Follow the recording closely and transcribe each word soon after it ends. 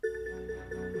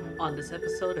On this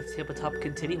episode of Tabletop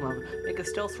Continuum, make a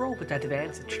stealth roll with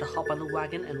advantage to hop on the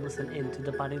wagon and listen in to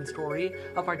the budding story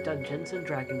of our Dungeons &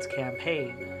 Dragons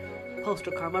campaign.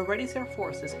 Postal Karma readies their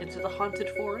forces into the haunted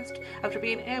forest after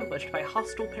being ambushed by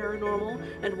hostile paranormal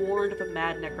and warned of a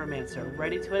mad necromancer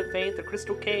ready to invade the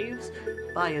Crystal Caves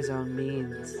by his own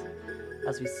means.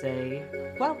 As we say,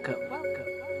 welcome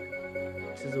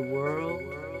to the world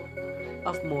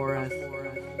of Morath.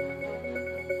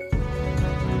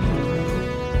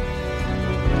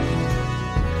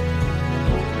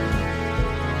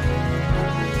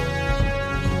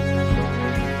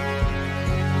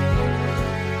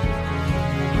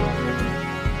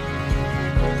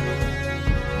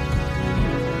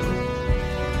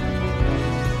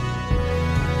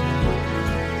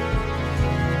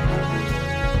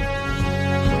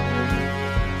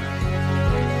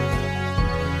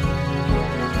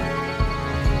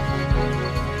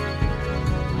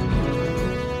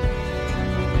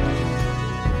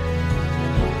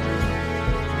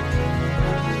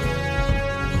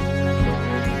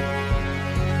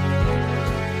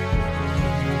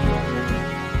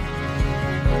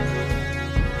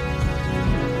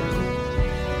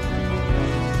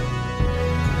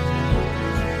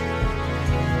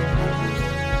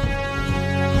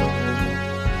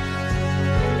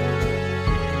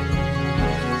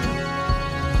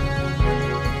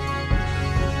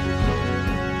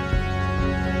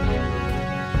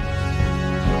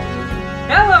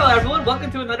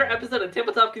 Welcome to another episode of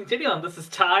Tabletop Continuum. This is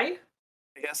Ty.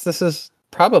 I guess this is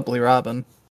probably Robin.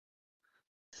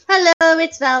 Hello,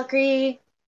 it's Valkyrie.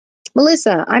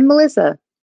 Melissa, I'm Melissa.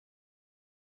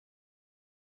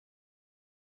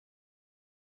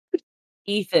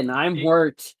 Ethan, I'm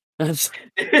Wirt. I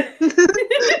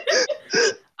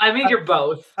mean, you're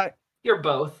both. You're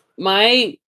both.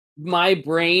 My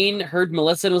brain heard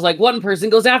Melissa and was like, one person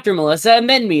goes after Melissa and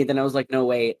then me. Then I was like, no,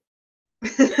 wait.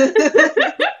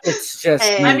 It's just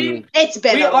Hey, me. I mean, It's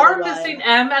been we a are while. missing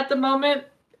M at the moment.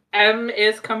 M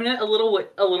is coming in a little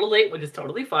late, which is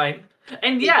totally fine.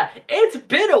 And yeah, it's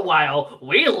been a while.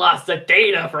 We lost the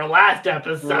data for last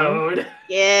episode.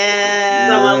 Yeah.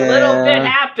 So a little bit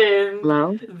happened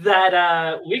Hello?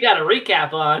 that we got a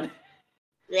recap on.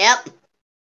 Yep.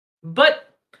 But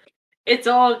it's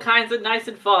all kinds of nice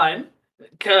and fun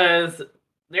because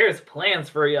there's plans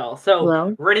for y'all. So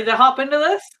Hello? ready to hop into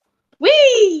this?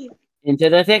 Whee!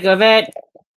 Into the thick of it.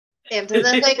 Into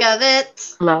the thick of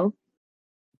it. Hello?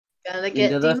 Gonna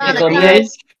get Into the thick of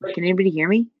demonetized. Can anybody hear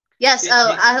me? Yes. Yeah, Oh,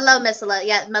 yeah. hello, Miss Melissa.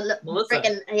 Yeah, Melissa.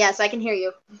 freaking. Yes, I can hear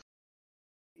you.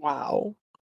 Wow.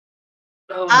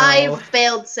 Oh, no. I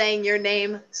failed saying your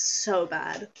name so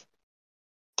bad.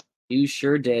 You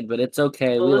sure did, but it's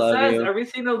okay. We Melissa, love is you.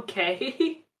 everything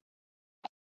okay?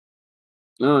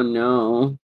 Oh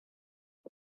no.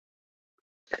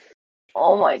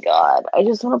 Oh my god, I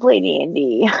just want to play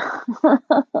D&D.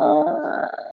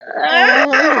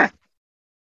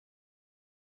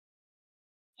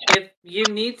 If you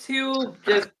need to,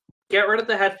 just get rid of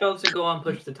the headphones and go on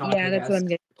push to talk. Yeah, that's what I'm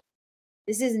getting.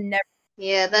 This is never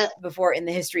Yeah, that. before in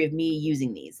the history of me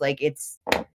using these. Like it's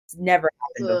never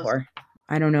happened Ugh. before.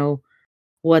 I don't know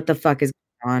what the fuck is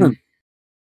going on.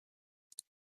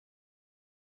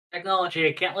 Technology,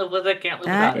 I can't live with it, can't live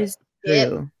That without is Yep.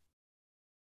 true.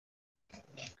 it.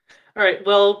 Alright,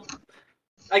 well,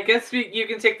 I guess you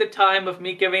can take the time of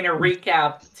me giving a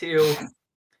recap to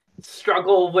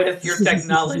struggle with your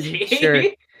technology. Sure.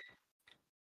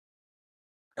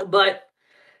 But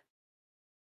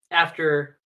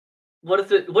after what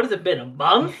has it been, a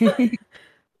month? Who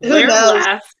Where knows?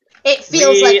 last It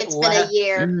feels We like it's been a left-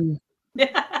 year. Mm.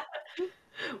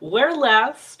 where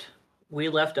last we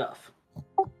left off.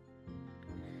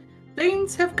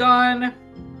 Things have gone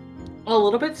a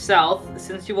little bit south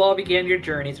since you all began your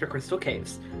journey through Crystal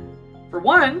Caves. For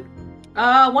one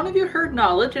of you heard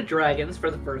knowledge of dragons for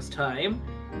the first time,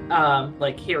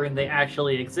 like hearing they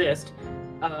actually exist,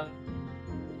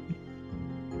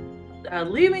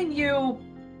 leaving you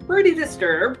pretty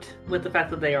disturbed with the fact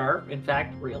that they are, in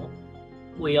fact, real.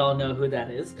 We all know who that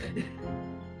is.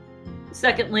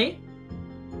 Secondly,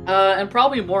 and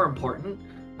probably more important,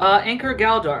 Anchor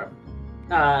Galdarm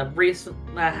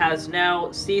has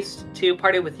now ceased to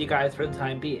party with you guys for the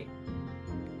time being.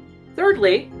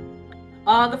 Thirdly,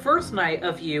 on the first night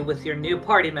of you with your new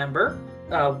party member,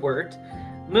 Wirt,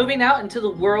 moving out into the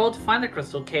world to find the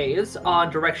Crystal Caves on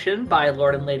direction by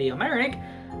Lord and Lady Omeric,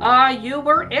 you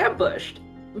were ambushed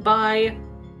by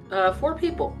 4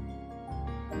 people.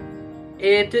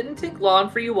 It didn't take long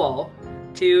for you all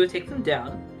to take them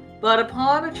down, but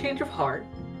upon a change of heart,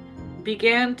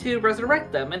 began to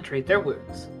resurrect them and treat their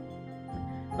wounds.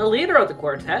 The leader of the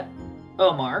quartet,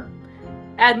 Omar,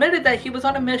 admitted that he was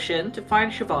on a mission to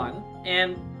find Siobhan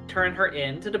and turn her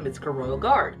in to the Mitsuka Royal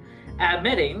Guard,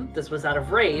 admitting this was out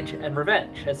of rage and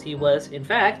revenge, as he was, in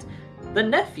fact, the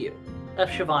nephew of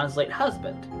Siobhan's late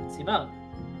husband, Simone.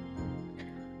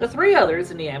 The three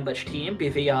others in the ambush team,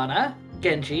 Bibiana,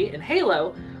 Genji, and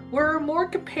Halo, were more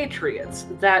compatriots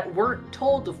that weren't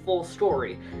told the full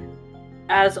story,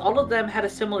 as all of them had a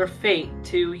similar fate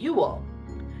to you all,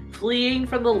 fleeing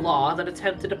from the law that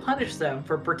attempted to punish them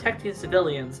for protecting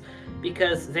civilians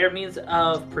because their means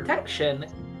of protection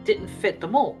didn't fit the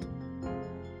mold.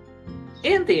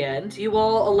 In the end, you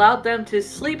all allowed them to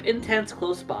sleep in tents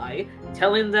close by,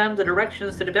 telling them the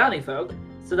directions to the bounty folk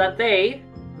so that they,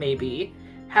 maybe,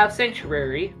 have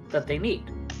sanctuary that they need.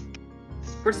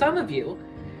 For some of you,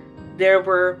 there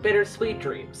were bittersweet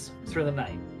dreams through the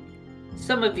night.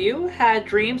 Some of you had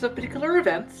dreams of particular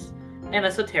events and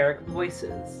esoteric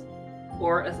voices,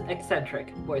 or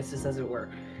eccentric voices as it were,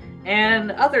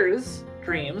 and others'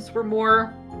 dreams were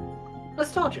more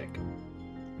nostalgic.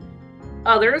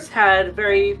 Others had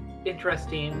very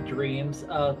interesting dreams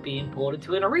of being pulled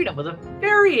into an arena with a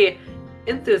very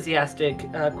enthusiastic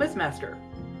quizmaster.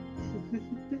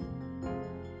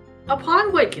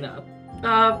 Upon waking up,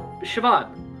 Siobhan,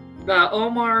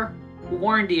 Omar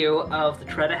warned you of the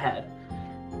tread ahead,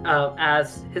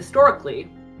 as historically,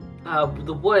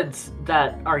 the woods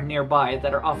that are nearby,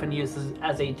 that are often used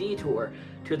as a detour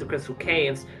to the Crystal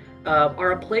Caves,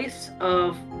 are a place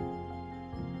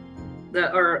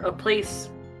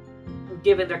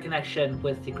given their connection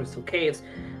with the Crystal Caves,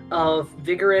 of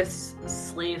vigorous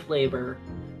slave labor,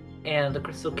 and the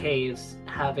Crystal Caves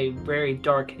have a very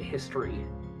dark history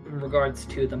in regards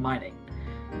to the mining.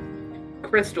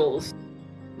 Crystals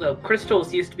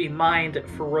used to be mined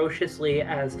ferociously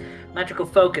as magical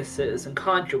focuses and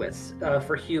conduits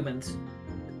for humans,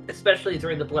 especially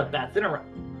during the Bloodbath Interim.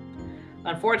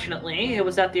 Unfortunately, it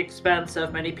was at the expense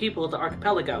of many people of the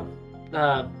archipelago,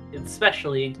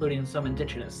 especially including some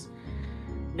indigenous.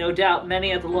 No doubt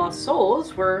many of the lost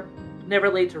souls were never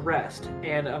laid to rest,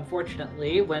 and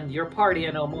unfortunately, when your party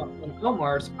and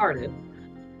Omar's parted,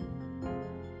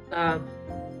 when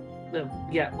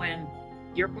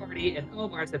your party and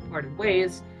Omar's had parted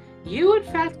ways, you in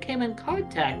fact came in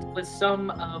contact with some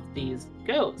of these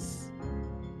ghosts,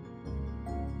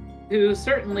 who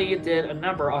certainly did a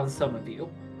number on some of you.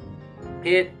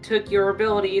 It took your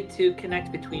ability to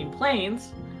connect between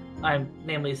planes, I'm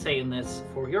namely saying this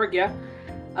for Yorgia,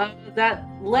 that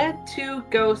led to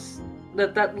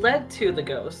the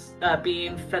ghosts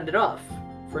being fended off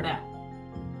for now.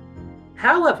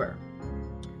 However,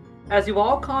 as you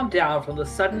all calm down from the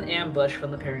sudden ambush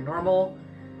from the paranormal,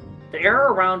 the air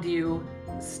around you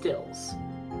stills,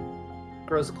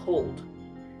 grows cold,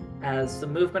 as the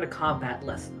movement of combat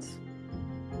lessens.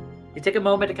 You take a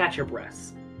moment to catch your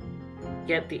breaths,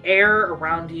 yet the air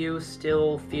around you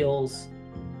still feels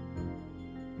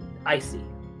icy.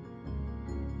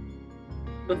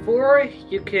 Before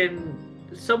you can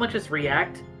so much as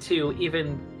react to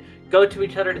even go to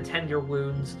each other to tend your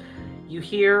wounds, you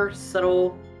hear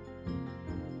subtle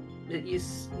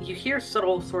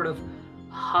sort of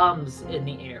hums in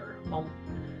the air.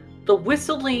 The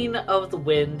whistling of the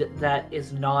wind that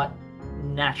is not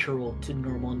natural to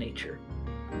normal nature.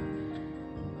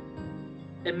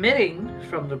 Emitting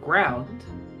from the ground,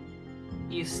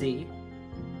 you see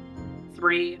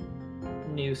 3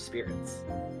 new spirits.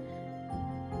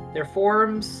 Their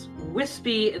forms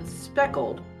wispy and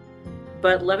speckled,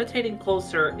 but levitating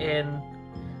closer in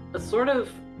a sort of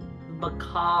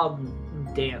macabre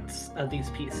dance of these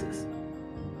pieces.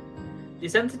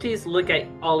 These entities look at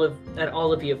all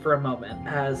of you for a moment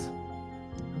as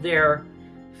their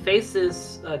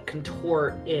faces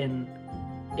contort in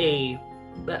a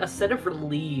set of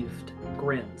relieved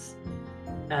grins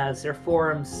as their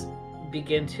forms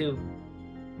begin to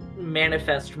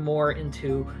manifest more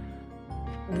into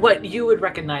what you would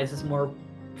recognize as more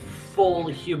full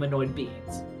humanoid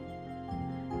beings.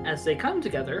 As they come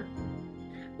together,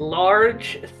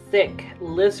 large, thick,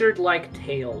 lizard-like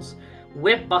tails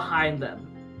whip behind them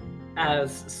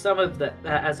as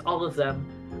all of them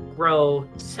grow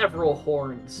several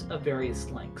horns of various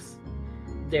lengths.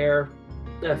 Their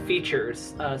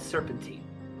features serpentine.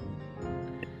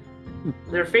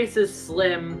 Their faces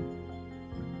slim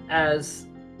as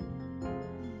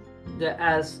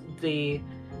the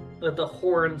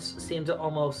horns seem to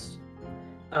almost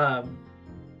some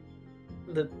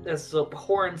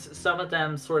of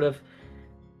them sort of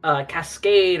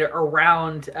cascade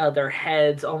around their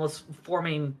heads, almost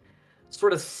forming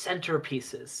sort of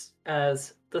centerpieces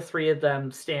as the 3 of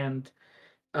them stand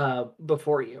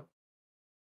before you.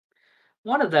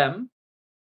 One of them,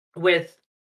 with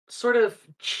sort of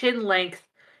chin-length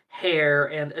hair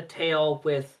and a tail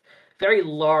with very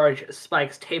large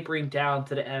spikes tapering down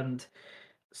to the end,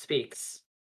 speaks,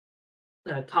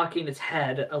 cocking its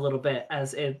head a little bit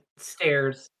as it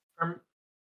stares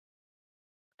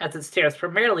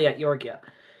primarily at Yorgia.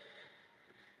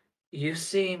 You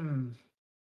seem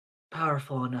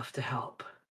powerful enough to help.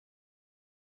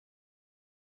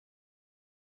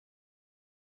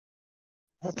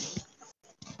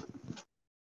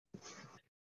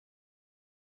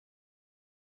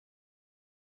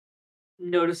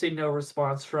 Noticing no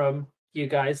response from you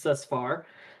guys thus far,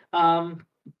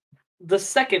 the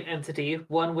second entity,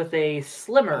 one with a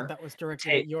slimmer. That was directed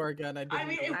tape. at Yorga, and I didn't. I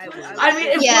mean, even it- clue. I mean,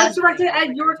 it Yeah. was directed at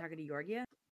Are your. you talking to Yorgia?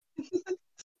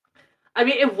 I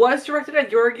mean, it was directed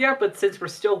at Yorgia, but since we're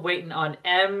still waiting on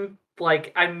M,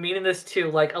 like, I'm meaning this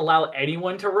to like allow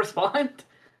anyone to respond.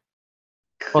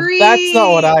 Well, that's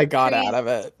not what I got out of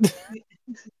it.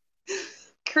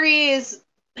 Kree's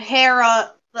hair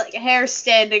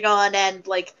standing on end,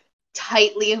 like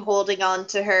tightly holding on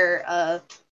to her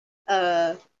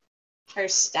her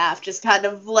staff, just kind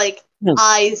of like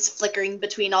eyes flickering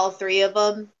between all three of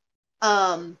them.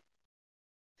 Oh,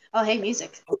 hey,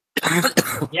 music.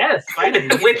 Yes, finally.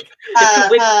 Which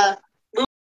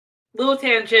little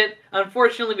tangent.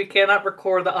 Unfortunately, we cannot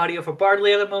record the audio for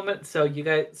Bardley at the moment, so you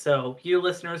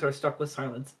listeners are stuck with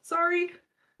silence. Sorry.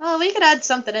 Well, we could add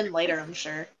something in later, I'm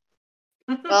sure.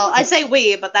 Well, I say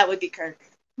we, but that would be Kirk.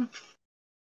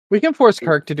 We can force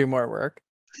Kirk to do more work.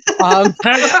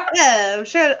 Yeah,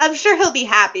 I'm sure he'll be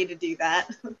happy to do that.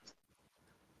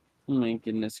 Oh my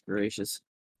goodness gracious.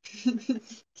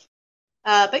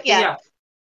 But yeah.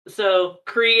 So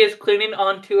Kree is clinging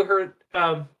onto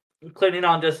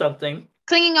something.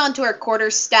 Clinging onto her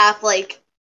quarterstaff, like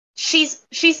she's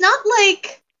not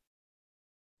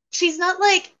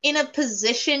in a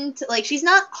position to, like, she's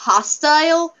not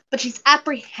hostile, but she's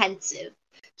apprehensive.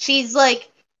 She's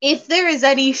like, if there is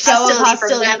any show of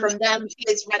hostility from them,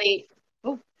 she is ready.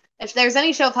 Ooh. If there's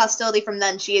any show of hostility from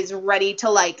them, she is ready to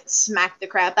like smack the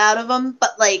crap out of them.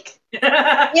 But like,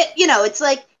 it's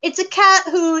like it's a cat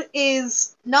who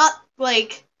is not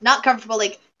comfortable,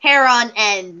 like hair on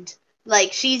end.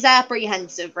 Like, she's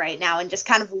apprehensive right now and just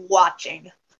kind of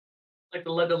watching. Like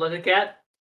the Lugga cat?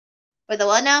 With the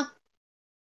what now?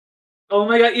 Oh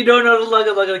my god, you don't know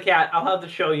the Lugga cat. I'll have to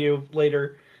show you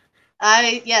later.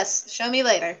 Yes, show me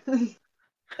later.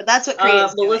 But that's what Kree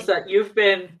is doing. Melissa, you've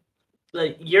been,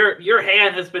 like, your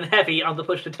hand has been heavy on the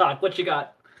push to talk. What you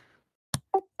got?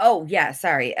 Oh yeah,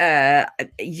 sorry.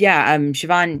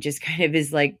 Siobhan just kind of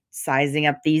is like sizing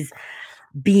up these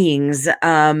beings.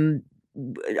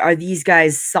 Are these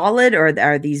guys solid or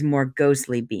are these more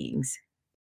ghostly beings?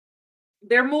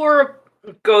 They're more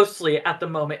ghostly at the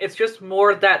moment. It's just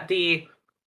more that the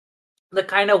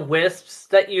kind of wisps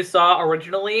that you saw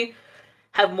originally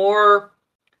have more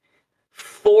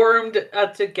formed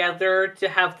together to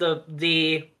have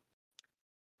the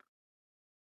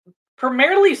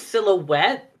primarily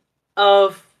silhouette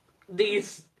of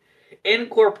these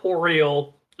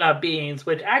incorporeal beings,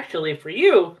 which actually for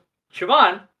you,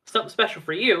 Siobhan, something special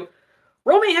for you,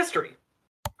 roll me history.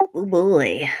 Oh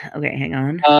boy. Okay, hang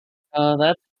on.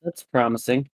 That's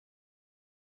promising.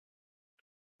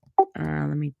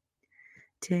 Let me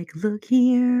take a look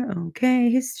here. Okay,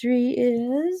 history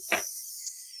is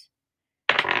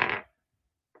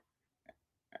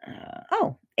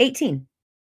 18.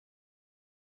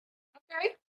 Okay.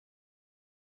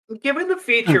 Given the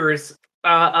features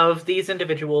of these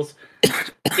individuals,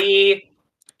 the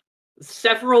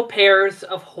several pairs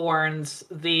of horns,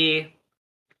 the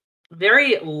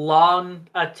very long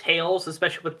tails,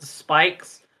 especially with the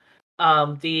spikes,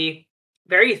 the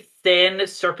very thin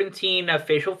serpentine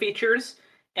facial features,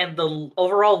 and the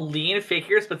overall lean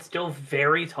figures, but still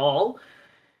very tall,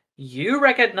 you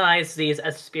recognize these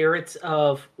as spirits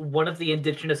of one of the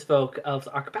indigenous folk of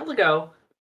the archipelago,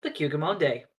 the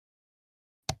Cugamonde.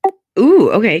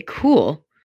 Ooh, okay, cool.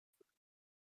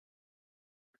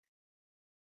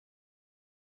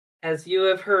 As you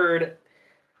have heard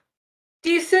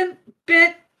decent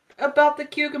bit about the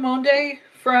Cugamonde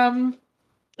from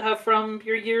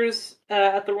your years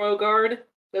at the Royal Guard,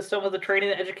 with some of the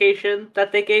training and education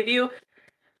that they gave you.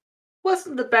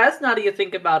 Wasn't the best, now that you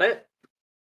think about it.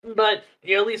 But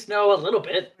you at least know a little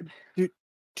bit.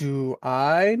 Do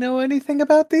I know anything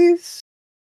about these?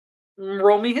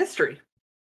 Roll me history.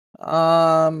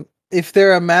 If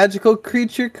they're a magical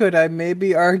creature, could I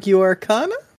maybe argue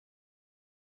Arcana?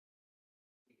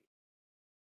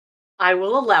 I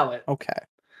will allow it. Okay.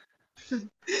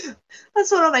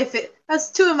 That's one of my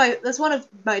that's one of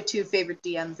my two favorite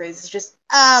DM phrases. Just,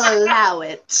 I'll allow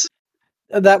it.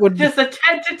 That would Just a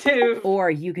tentative. Or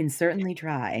you can certainly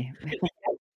try.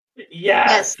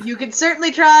 Yes. You can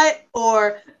certainly try,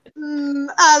 or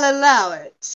I'll allow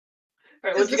it. All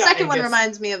right, Because what the you got, second one Angus?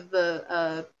 reminds me of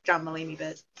the John Mulaney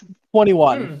bit.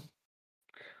 21.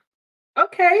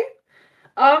 Okay.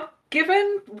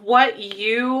 Given what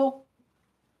you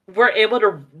were able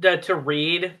to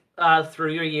read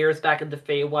through your years back in the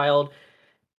Feywild,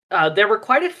 there were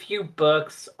quite a few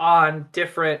books on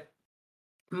different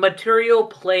material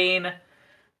plane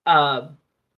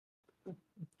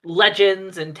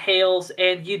legends and tales,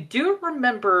 and you do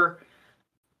remember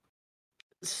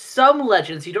some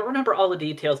legends. You don't remember all the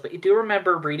details, but you do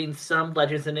remember reading some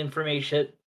legends and information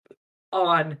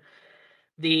on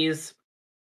these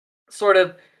sort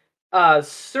of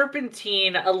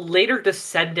serpentine, later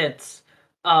descendants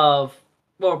of,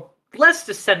 well, less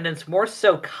descendants, more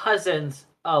so cousins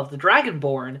of the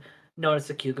Dragonborn, known as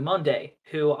the Cugamonde,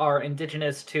 who are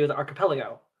indigenous to the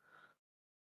archipelago.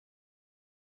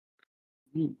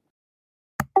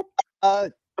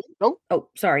 Oh,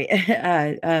 sorry.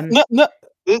 No.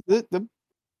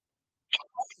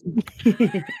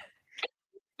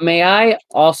 May I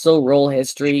also roll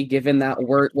history, given that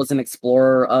Wirt was an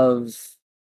explorer of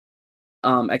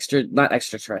not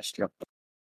extraterrestrial.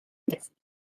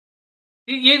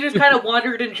 You just kind of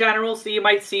wandered in general, so you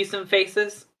might see some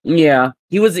faces. Yeah.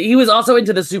 He was also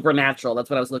into the supernatural. That's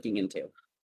what I was looking into.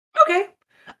 Okay.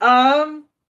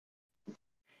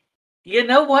 You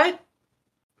know what?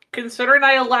 Considering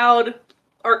I allowed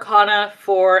Arcana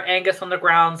for Angus on the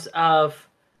grounds of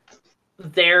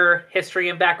their history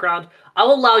and background,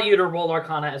 I'll allow you to roll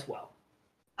Arcana as well.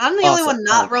 I'm the only one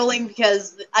not rolling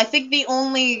because I think the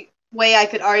only way I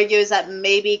could argue is that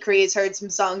maybe Kree's heard some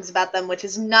songs about them, which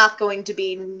is not going to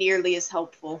be nearly as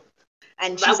helpful.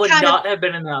 And that would not have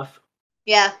been enough.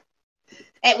 Yeah,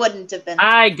 it wouldn't have been.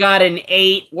 I got an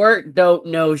 8. Wirt don't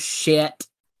know shit.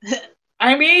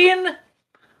 I mean,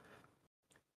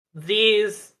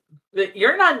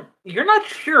 you're not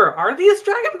sure. Are these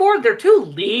Dragonborn? They're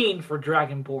too lean for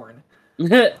Dragonborn.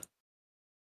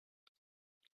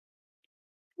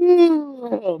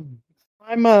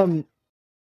 I'm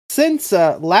since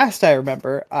last I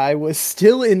remember, I was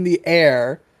still in the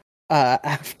air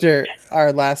after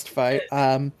our last fight.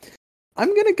 I'm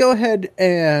gonna go ahead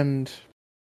and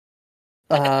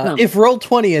if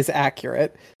Roll20 is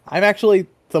accurate, I'm actually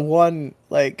the one,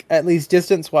 like, at least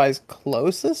distance-wise,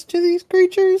 closest to these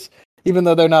creatures, even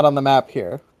though they're not on the map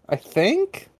here. I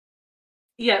think?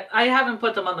 Yeah, I haven't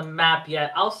put them on the map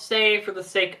yet. I'll say, for the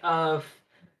sake of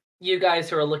you guys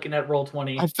who are looking at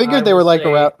Roll20... I figured they were, like,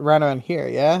 around here,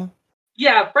 yeah?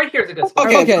 Yeah, right here's a good spot.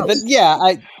 Okay, then,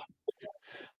 yeah,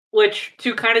 Which,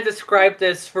 to kind of describe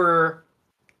this for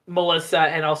Melissa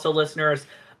and also listeners,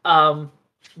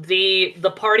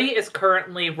 the party is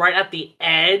currently right at the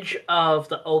edge of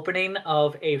the opening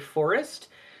of a forest,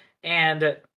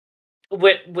 and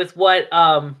with what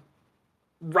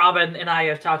Robin and I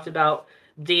have talked about,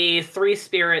 the 3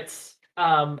 spirits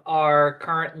are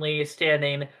currently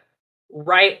standing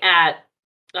right at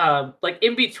like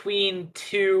in between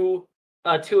two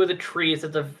of the trees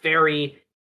at the very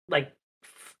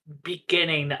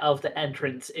beginning of the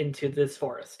entrance into this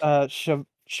forest.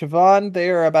 Siobhan, they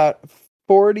are about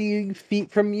 40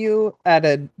 feet from you at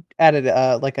a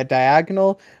like a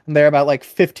diagonal, and they're about like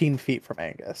 15 feet from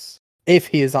Angus, if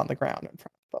he is on the ground in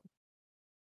front of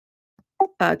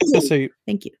them.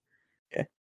 Thank you. Yeah,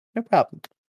 no problem.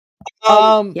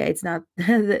 Yeah, it's not.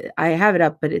 I have it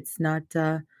up, but it's not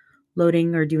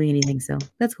loading or doing anything. So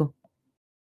that's cool.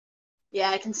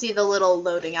 Yeah, I can see the little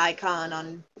loading icon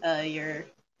on your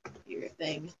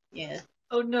thing. Yeah.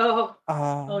 Oh no!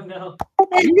 Oh no!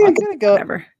 I'm gonna go.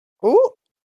 Whatever. Ooh.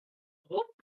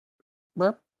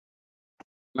 Burp.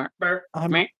 Burp.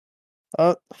 I'm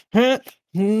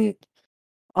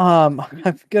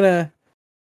gonna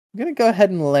go ahead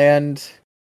and land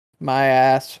my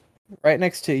ass right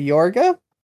next to Yorga,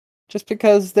 just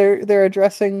because they're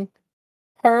addressing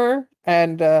her,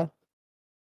 and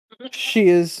she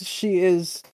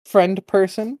is friend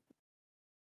person.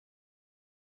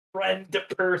 Friend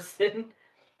person?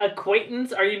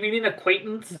 Acquaintance? Are you meaning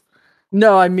acquaintance?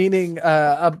 No, I'm meaning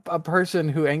a person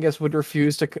who Angus would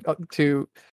refuse to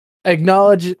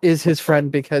acknowledge is his friend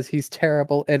because he's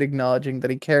terrible at acknowledging that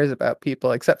he cares about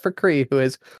people, except for Kree, who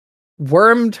has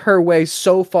wormed her way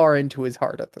so far into his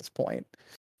heart at this point.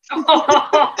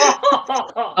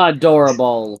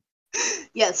 Adorable.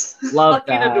 Yes. Love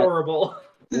Fucking that. adorable.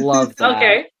 Love that.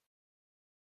 Okay.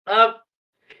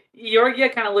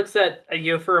 Yorgia kind of looks at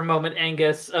you for a moment,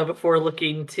 Angus, before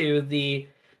looking to the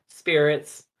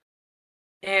spirits.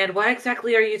 And why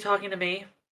exactly are you talking to me?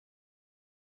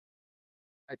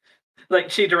 Like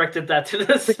she directed that to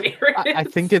the spirit. I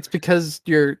think it's because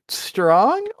you're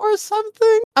strong or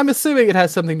something. I'm assuming it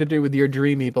has something to do with your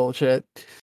dreamy bullshit.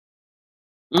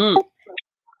 Mm.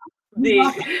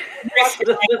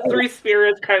 The three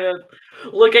spirits kind of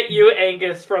look at you,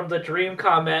 Angus, from the dream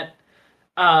comment,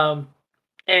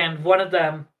 and one of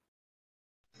them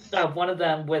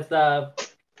with a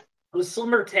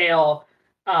slimmer tail,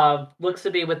 looks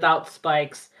to be without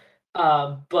spikes,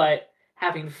 but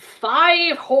having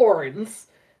 5 horns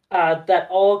that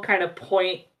all kind of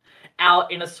point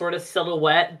out in a sort of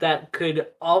silhouette that could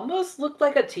almost look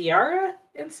like a tiara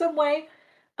in some way.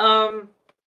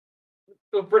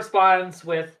 Responds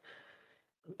with,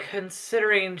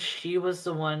 considering she was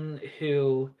the one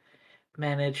who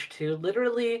managed to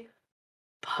literally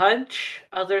punch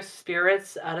other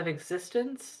spirits out of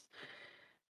existence,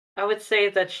 I would say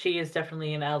that she is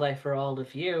definitely an ally for all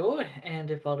of you,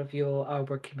 and if all of you are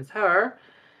working with her,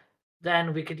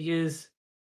 then we could use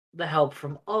the help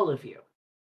from all of you.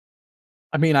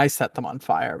 I mean, I set them on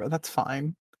fire, but that's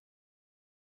fine.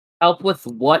 Help with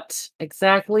what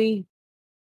exactly?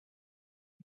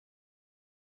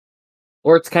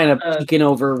 Or it's kind of peeking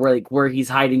over where he's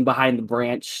hiding behind the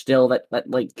branch still that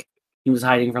like he was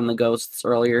hiding from the ghosts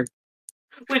earlier.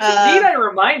 Which need I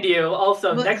remind you,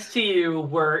 also next to you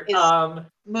were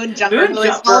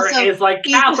Moonjumper is like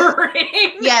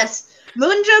cowering. Yes.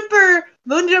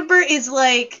 Moonjumper is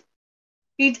like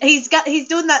he's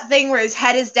doing that thing where his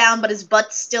head is down but his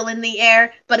butt's still in the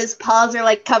air, but his paws are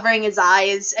like covering his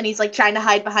eyes, and he's like trying to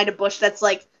hide behind a bush that's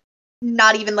like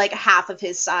not even like half of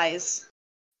his size.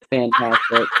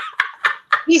 Fantastic.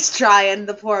 He's trying,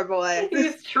 the poor boy.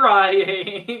 He's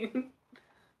trying.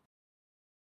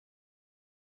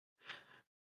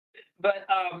 But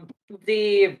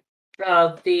the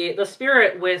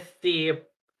spirit with the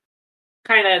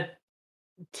kind of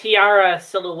tiara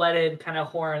silhouetted kind of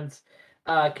horns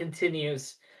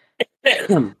continues.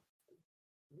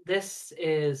 This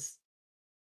is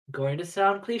going to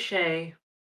sound cliche.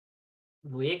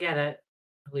 We get it.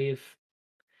 We've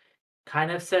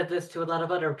kind of said this to a lot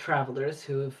of other travelers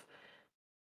who've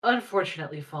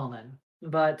unfortunately fallen,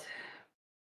 but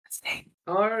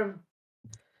our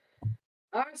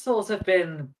souls have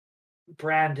been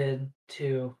branded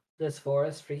to this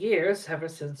forest for years, ever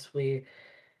since we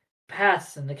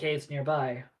passed in the caves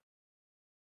nearby.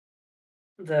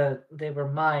 They were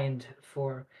mined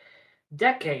for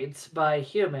decades by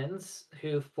humans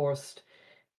who forced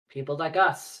people like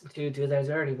us to do their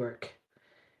dirty work.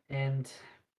 And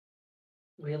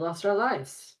we lost our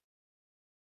lives.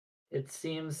 It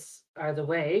seems either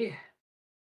way,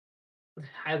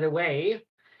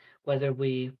 whether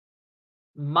we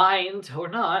mined or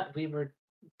not, we were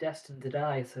destined to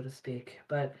die, so to speak.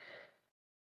 But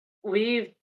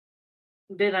we've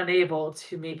been unable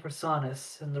to meet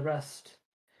Personas and the rest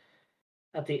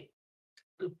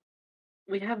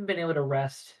we haven't been able to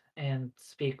rest and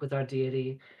speak with our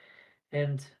deity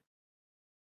and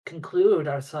conclude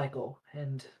our cycle,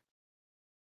 and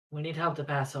we need help to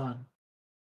pass on.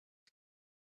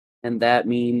 And that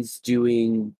means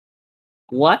doing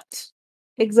what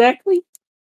exactly?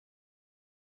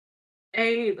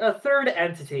 A third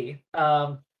entity,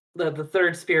 the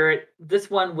third spirit, this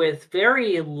one with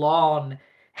very long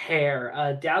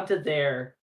hair down to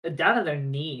their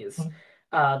knees,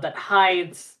 that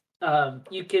hides.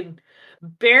 You can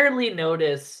barely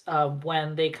notice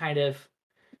when they kind of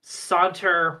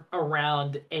saunter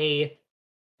around a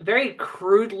very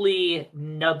crudely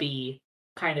nubby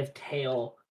kind of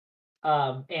tail,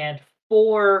 and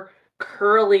 4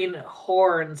 curling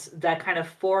horns that kind of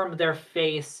form their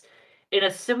face in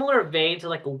a similar vein to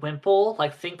like a wimple,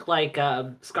 like think like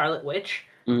Scarlet Witch.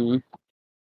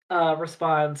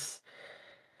 Responds.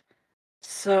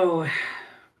 So,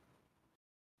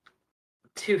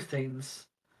 2 things.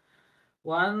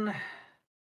 One,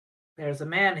 there's a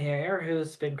man here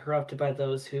who's been corrupted by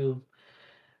those who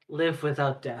live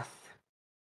without death.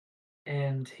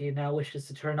 And he now wishes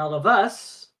to turn all of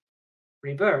us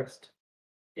rebirthed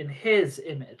in his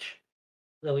image,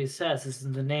 though he says this is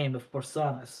in the name of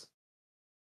Borsanus.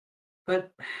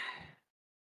 But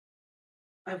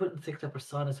I wouldn't think that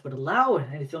Borsanus would allow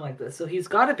anything like this, so he's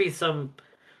got to be some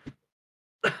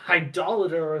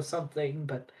idolater or something,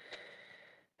 but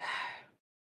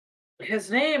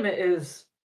his name is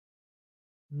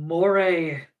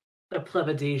Moray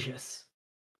Plebadesius,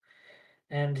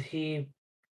 and he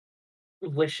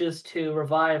wishes to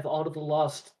revive all of the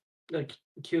lost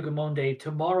Cugamonde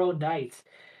tomorrow night,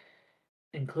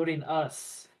 including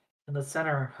us, in the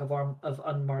center of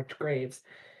unmarked graves.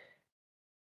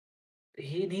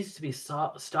 He needs to be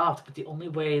stopped, but the only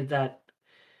way that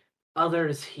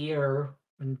others here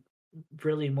and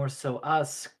really more so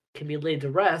us, can be laid to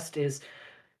rest is,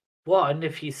 one,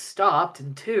 if he's stopped,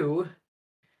 and two,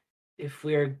 if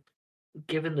we're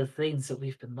given the things that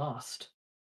we've been lost.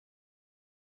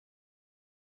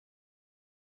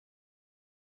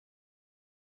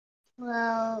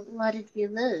 Well, what did you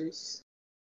lose?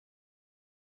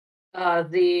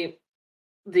 The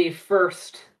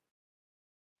first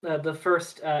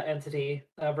entity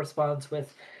responds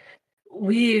with,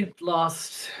 "We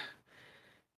lost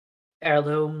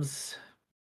heirlooms,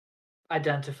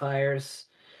 identifiers,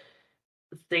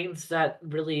 things that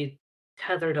really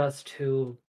tethered us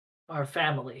to our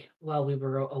family while we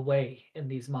were away in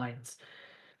these mines.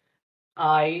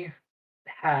 I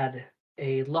had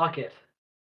a locket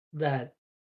that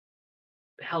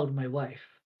held my wife.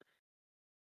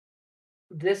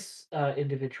 This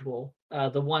individual,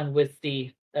 the one with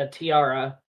the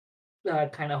tiara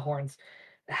kind of horns,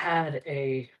 had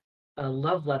a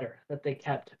love letter that they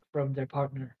kept from their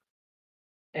partner,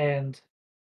 and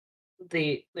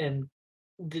the and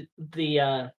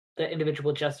the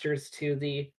individual gestures to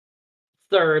the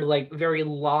third, like very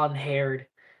long-haired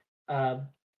um,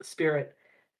 spirit.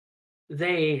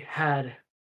 They had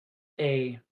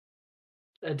a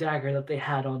a dagger that they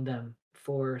had on them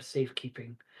for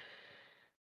safekeeping.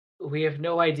 We have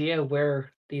no idea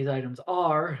where these items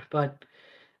are, but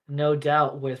no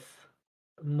doubt with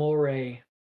Moray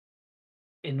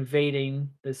invading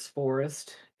this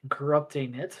forest and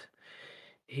corrupting it,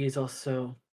 he's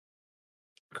also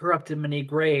corrupted many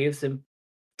graves and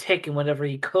taken whatever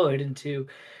he could into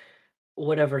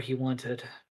whatever he wanted.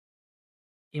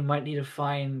 You might need to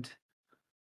find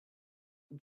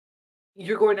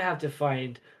You're going to have to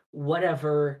find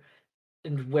whatever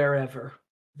and wherever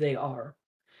they are.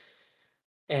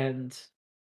 And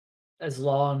as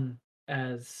long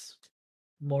as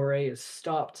Moray is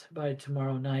stopped by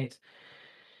tomorrow night,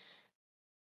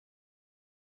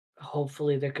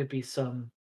 hopefully there could be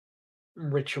some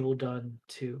ritual done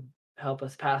to help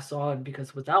us pass on,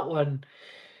 because without one,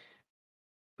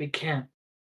 we can't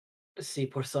see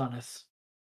Porsanus.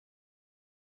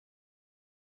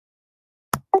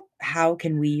 How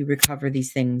can we recover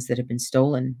these things that have been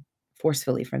stolen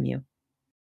forcefully from you?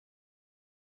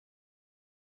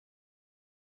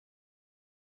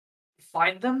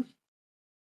 Find them?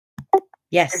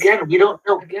 Yes. Again, we don't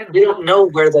know. We don't know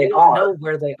where they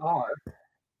are.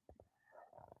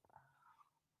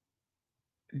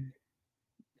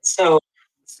 So,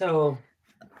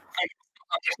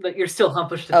 but you're still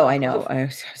humpish. Oh, I know. I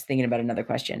was thinking about another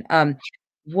question.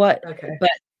 What? Okay.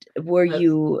 But were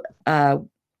you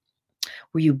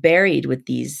buried with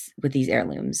these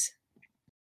heirlooms?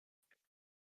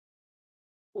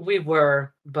 We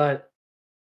were, but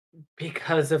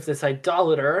because of this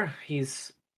idolater,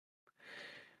 he's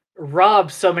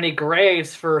robbed so many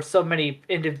graves for so many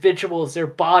individuals, their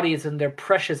bodies and their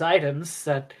precious items,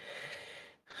 that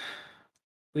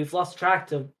we've lost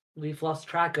track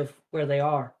of where they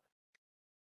are.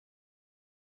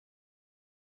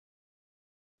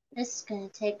 This is gonna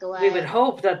take a while. We would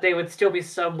hope that they would still be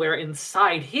somewhere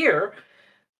inside here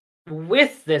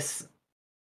with this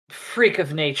freak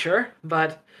of nature,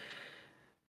 but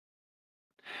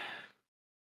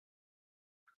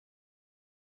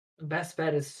the best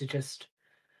bet is to just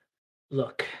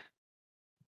look.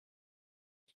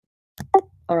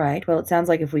 All right. Well, it sounds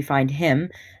like if we find him,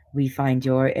 we find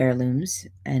your heirlooms,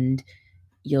 and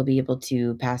you'll be able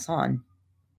to pass on.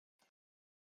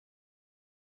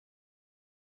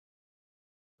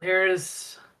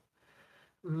 There's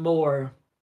more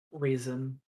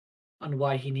reason on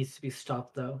why he needs to be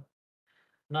stopped, though.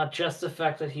 Not just the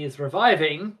fact that he is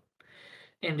reviving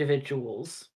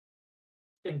individuals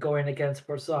and going against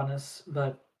Porsanus,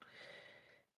 but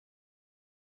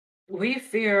we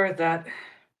fear that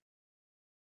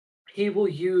he will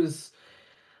use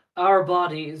our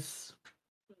bodies,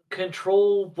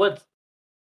 control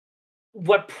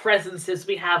what presences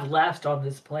we have left on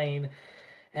this plane,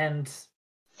 and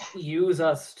use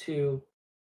us to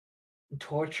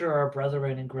torture our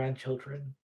brethren and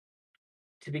grandchildren,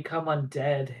 to become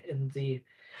undead in the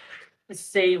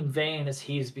same vein as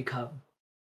he's become.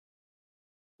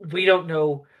 We don't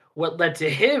know what led to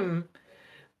him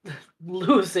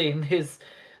losing his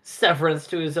severance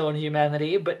to his own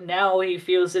humanity, but now he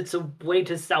feels it's a way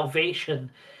to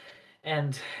salvation,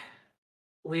 and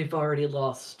we've already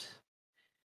lost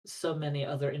so many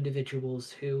other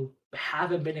individuals who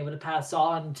haven't been able to pass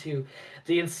on to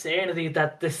the insanity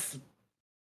that this,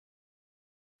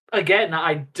 again,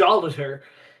 idolater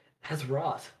has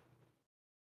wrought.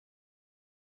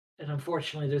 And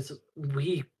unfortunately,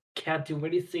 we can't do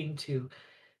anything to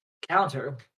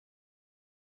counter.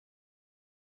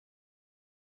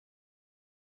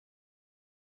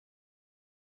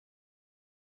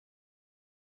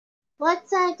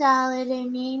 What's idolatry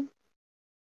mean?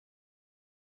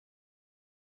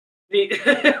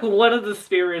 The one of the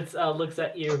spirits looks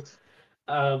at you.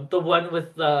 The one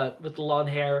with the long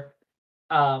hair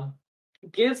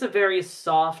gives a very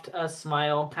soft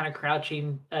smile, kind of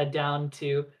crouching down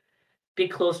to be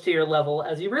close to your level.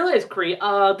 As you realize, Kree,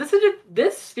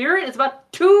 this spirit is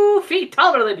about 2 feet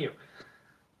taller than you.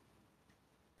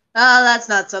 Oh, that's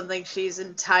not something she's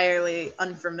entirely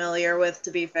unfamiliar with,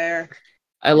 to be fair.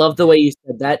 I love the way you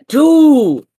said that.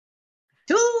 2!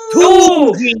 2!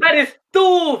 2! That is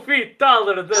 2 feet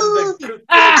taller than the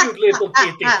cute little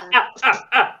kitty.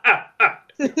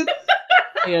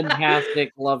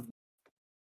 Fantastic. Love.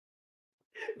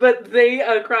 But they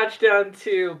crouch down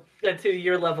to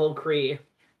your level, Kree.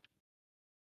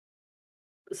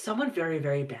 Someone very,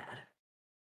 very bad.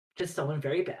 Just someone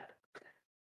very bad.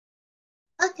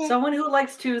 Okay. Someone who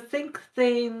likes to think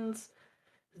things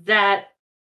that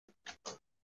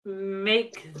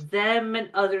make them and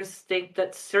others think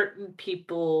that certain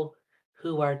people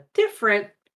who are different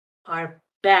are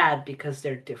bad because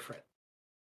they're different.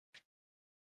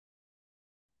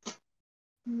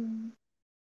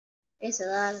 There's a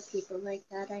lot of people like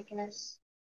that, I guess.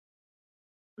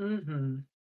 Mm-hmm.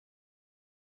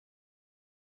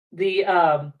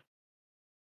 The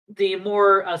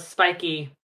more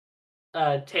spiky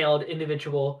tailed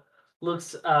individual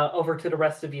looks over to the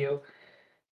rest of you.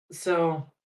 So,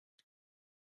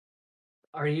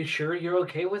 are you sure you're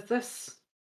okay with this?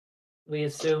 We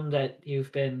assume that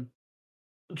you've been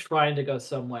trying to go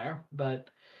somewhere, but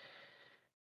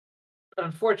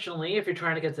unfortunately, if you're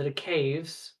trying to get to the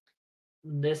caves,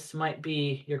 this might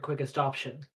be your quickest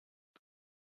option.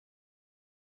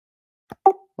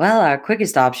 Well, our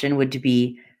quickest option would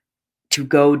be to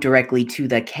go directly to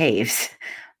the caves.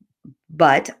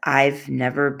 But I've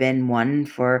never been one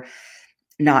for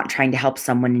not trying to help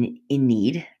someone in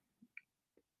need.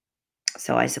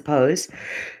 So I suppose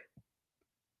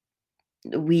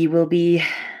we will be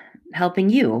helping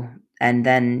you and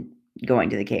then going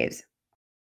to the caves.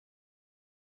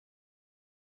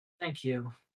 Thank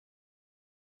you.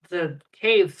 The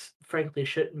caves, frankly,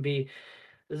 shouldn't be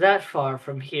that far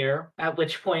from here. At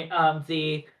which point,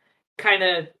 the kind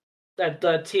of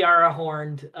the tiara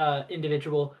horned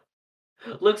individual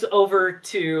looks over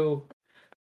to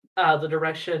the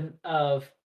direction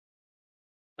of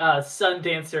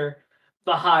Sundancer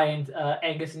behind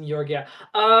Angus and Yorgia.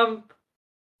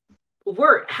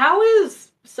 Wirt, how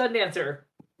is Sundancer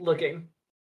looking?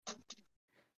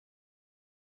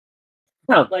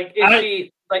 Oh,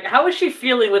 Like, how is she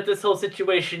feeling with this whole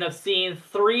situation of seeing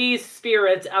 3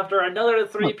 spirits after another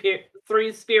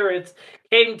 3 spirits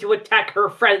came to attack her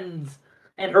friends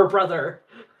and her brother?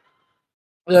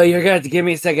 Oh, you're gonna have to give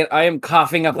me a second. I am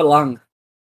coughing up a lung.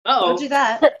 Don't do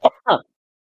that.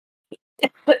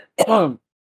 No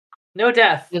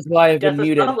death. That's why I've Death been is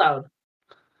muted. not allowed.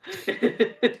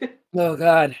 Oh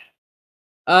God.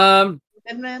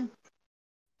 Good man.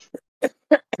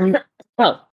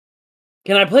 Oh,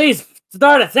 can I please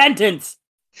start a sentence?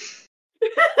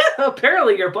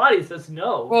 Apparently your body says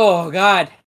no. Oh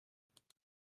God.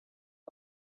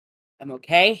 I'm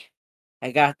okay.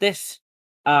 I got this.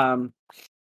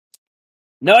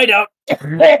 No, I don't.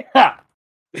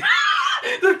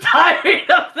 The timing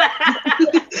of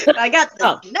that. I got this.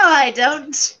 Oh. No, I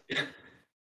don't.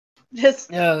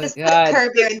 Just Oh put God.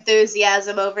 curb your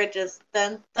enthusiasm over it. Just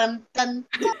dun dun dun.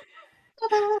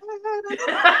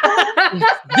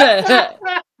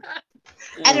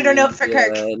 Editor note for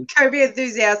Kirk. God. Curb your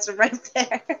enthusiasm right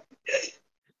there.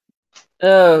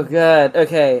 Oh God.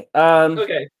 Okay.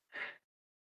 Okay.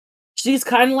 She's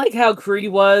kind of like how Kree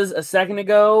was a second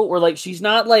ago, where like she's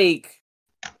not like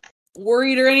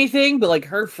worried or anything, but like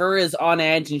her fur is on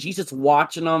edge and she's just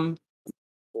watching them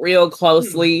real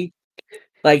closely.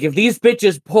 Like if these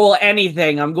bitches pull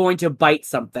anything, I'm going to bite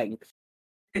something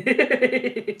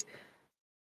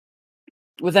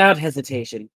without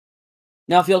hesitation.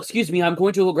 Now, if you'll excuse me, I'm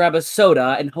going to go grab a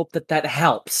soda and hope that that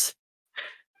helps.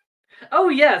 Oh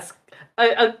yes,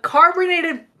 a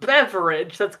carbonated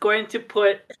beverage that's going to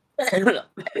put a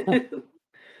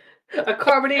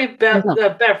carbonated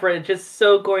beverage is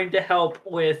so going to help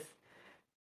with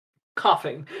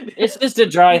coughing. It's just a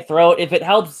dry throat. If it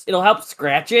helps, it'll help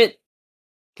scratch it.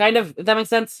 Kind of, if that makes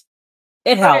sense.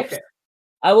 It helps. Okay.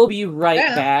 I will be right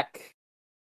Yeah. back.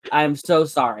 I'm so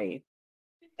sorry.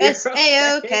 It's You're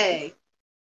A-okay.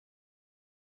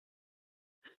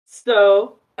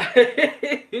 So,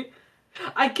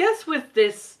 I guess with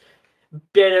this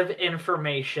bit of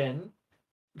information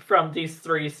from these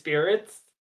 3 spirits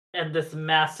and this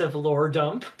massive lore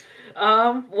dump,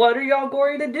 what are y'all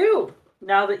going to do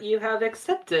now that you have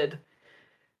accepted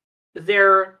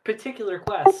their particular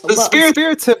quest. The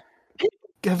spirits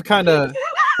have kind of.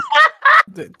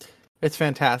 It's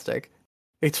fantastic.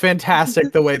 It's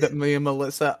fantastic the way that me and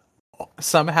Melissa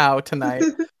somehow tonight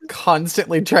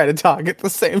constantly try to talk at the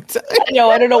same time. No,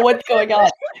 I don't know what's going on.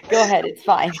 Go ahead, it's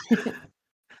fine.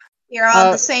 You're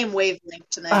on the same wavelength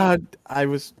tonight. I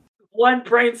was One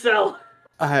brain cell.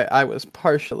 I was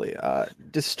partially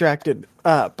distracted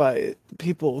by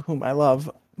people whom I love,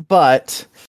 but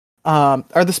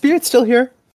are the spirits still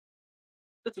here?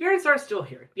 The spirits are still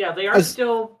here. Yeah, they are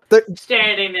still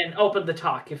standing and open to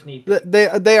talk if need be.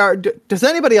 They are. Does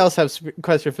anybody else have a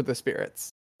question for the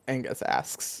spirits? Angus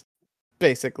asks,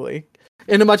 basically,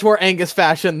 in a much more Angus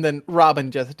fashion than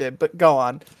Robin just did. But go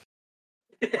on.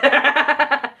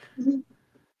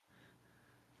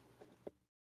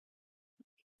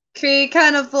 Cree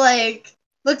kind of like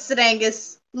looks at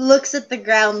Angus, looks at the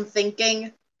ground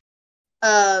thinking,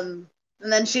 and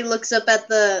then she looks up at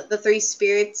the three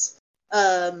spirits,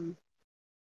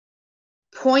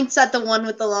 points at the one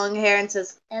with the long hair and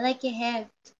says, "I like your hair."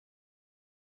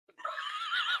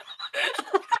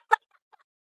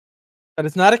 That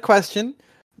is not a question.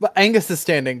 But Angus is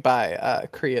standing by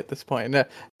Cree at this point.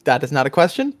 That is not a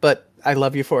question, but I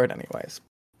love you for it anyways.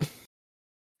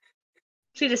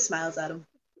 She just smiles at him.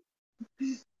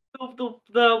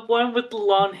 The one with the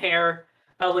long hair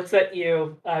looks at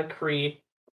you, Cree.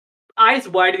 Eyes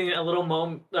widening a little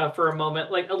for a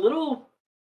moment, like a little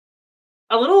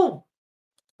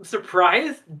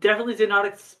surprised. Definitely did not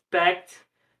expect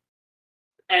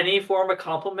any form of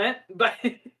compliment, but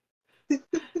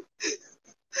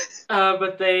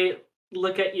but they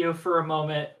look at you for a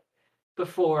moment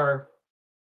before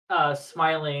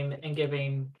smiling and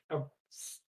giving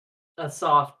a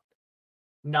soft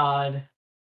nod.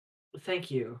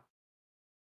 Thank you.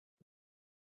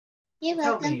 You're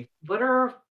Tell welcome. me, what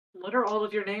are all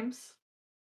of your names?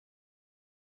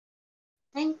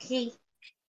 I'm Cree.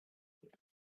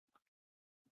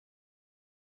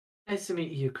 Nice to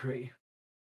meet you, Cree.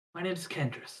 My name is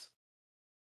Kendris.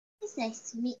 It's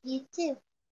nice to meet you too.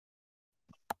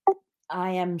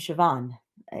 I am Siobhan.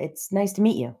 It's nice to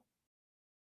meet you.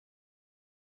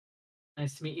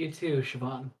 Nice to meet you too,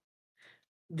 Siobhan.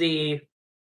 The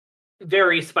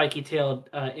very spiky-tailed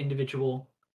individual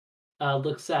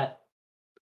looks at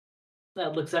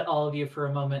all of you for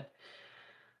a moment.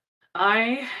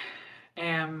 I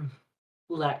am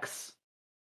Lex,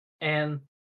 and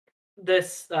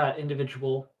this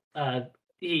individual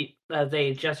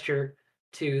they gesture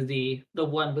to the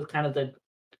one with kind of the.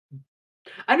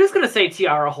 I'm just gonna say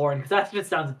tiara horn because that just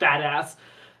sounds badass.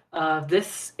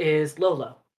 This is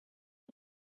Lolo.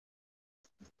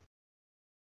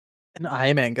 And I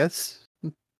am Angus.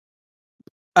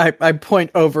 I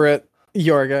point over at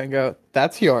Yorga and go,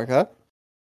 "That's Yorga."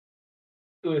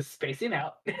 Who is spacing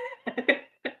out.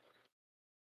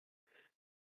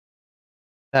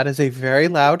 That is a very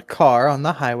loud car on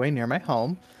the highway near my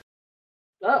home.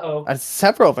 Uh-oh.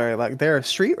 Several very loud. There are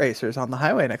street racers on the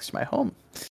highway next to my home.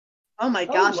 Oh my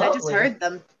gosh, I just lovely. heard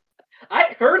them.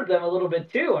 I heard them a little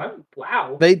bit too.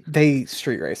 Wow. They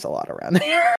street race a lot around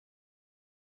there.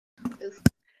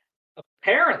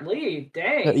 Apparently,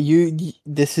 dang.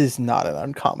 This is not an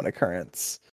uncommon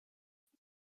occurrence.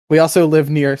 We also live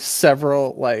near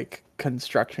several like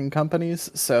construction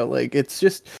companies, so like it's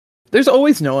just there's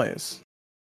always noise.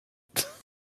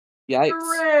 Yikes.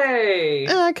 Hooray!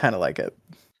 I kind of like it.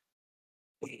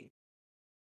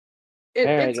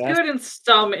 It's good in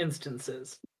some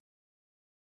instances.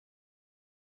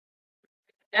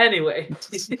 Anyway.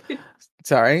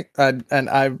 Sorry, and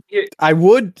I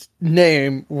would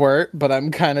name Wirt, but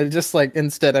I'm kind of just like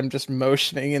instead I'm just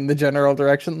motioning in the general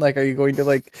direction. Like, are you going to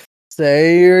like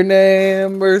say your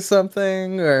name or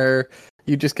something, or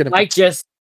you just gonna? I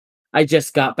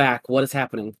just got back. What is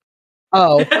happening?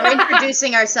 Oh, We're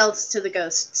introducing ourselves to the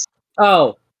ghosts.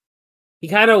 Oh, he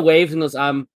kind of waves and goes,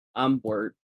 "I'm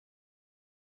Wirt."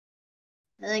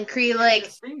 And then Cree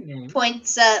like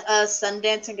points at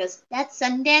Sundancer and goes, "That's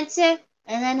Sundancer."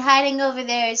 And then hiding over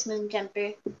there is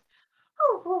Moonjumper.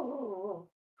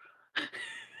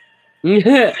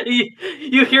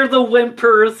 You hear the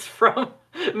whimpers from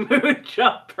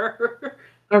Moonjumper.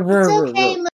 It's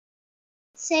okay, Moon.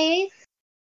 Safe.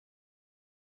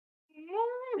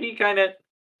 He kind of.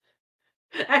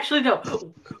 Actually, no.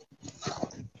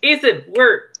 Ethan,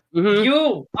 Wirt,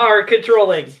 you are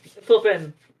controlling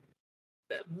flipping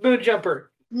Moonjumper.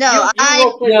 No,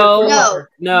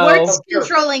 No. Wirt's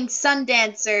controlling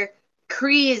Sundancer.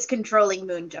 Cree is controlling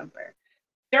Moonjumper.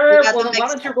 Sure, well, why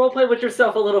don't you roleplay with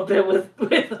yourself a little bit with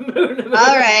Moon?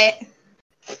 Alright.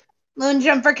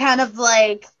 Moonjumper kind of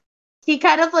like he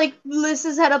kind of like lifts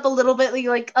his head up a little bit, he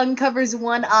like uncovers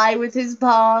one eye with his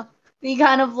paw. He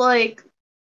kind of like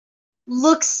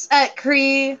looks at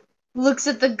Kree, looks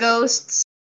at the ghosts.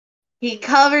 He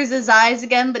covers his eyes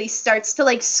again, but he starts to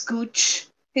like scooch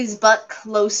his butt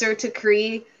closer to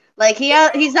Kree. Like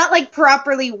he's not like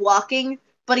properly walking,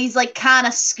 but he's like kind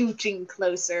of scooching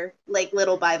closer, like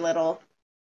little by little.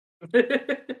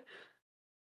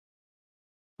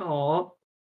 Aw.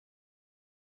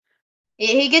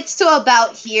 He gets to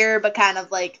about here, but kind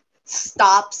of like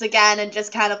stops again and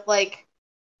just kind of like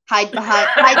hides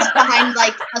behind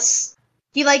like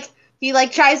he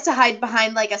tries to hide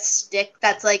behind like a stick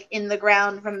that's like in the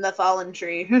ground from the fallen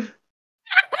tree.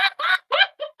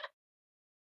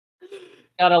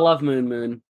 Gotta love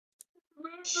Moon.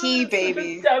 He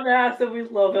baby. Dumbass, and we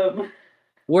love him.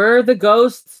 Where are the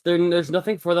ghosts? There's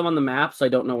nothing for them on the map, so I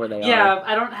don't know where they are. Yeah,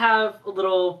 I don't have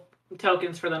little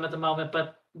tokens for them at the moment,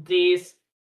 but the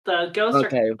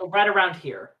ghosts are right around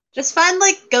here. Just find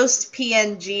like ghost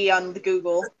PNG on the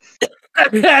Google.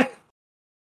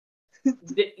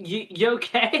 You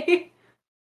okay?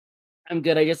 I'm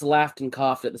good. I just laughed and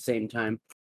coughed at the same time.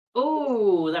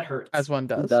 Ooh, that hurts. As one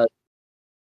does.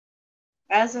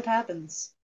 As it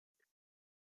happens.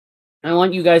 I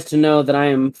want you guys to know that I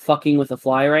am fucking with a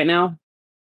fly right now.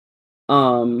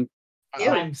 I'm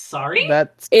sorry?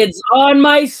 It's on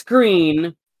my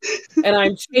screen, and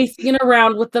I'm chasing it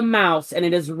around with the mouse, and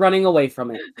it is running away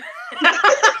from it.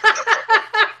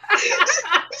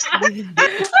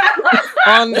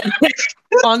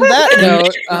 on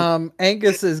that note,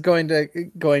 Angus is going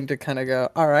to kind of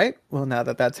go, all right, well, now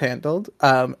that that's handled,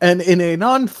 and in a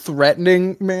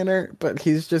non-threatening manner, but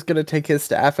he's just going to take his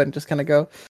staff and just kind of go,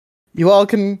 you all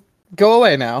can go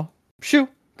away now. Shoo,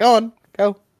 go on,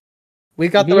 go. We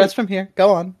got the rest from here.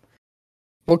 Go on.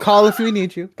 We'll call if we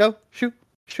need you. Go, shoo,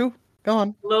 go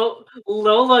on.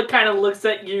 Lola kind of looks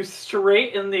at you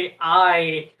straight in the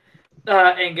eye,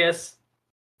 Angus.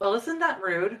 Well, isn't that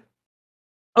rude?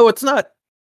 Oh, it's not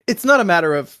a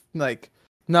matter of like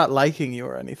not liking you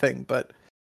or anything, but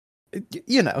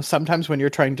you know, sometimes when you're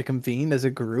trying to convene as a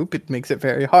group, it makes it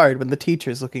very hard when the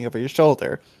teacher's looking over your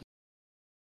shoulder.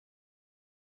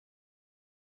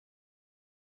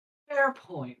 Fair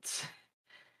point.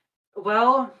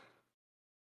 Well,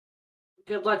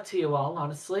 good luck to you all,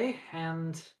 honestly,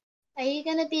 and... Are you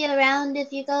gonna be around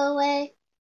if you go away?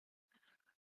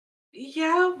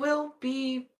 Yeah, we'll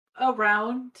be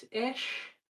around-ish.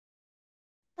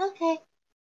 Okay.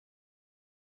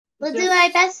 We'll do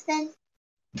our best then.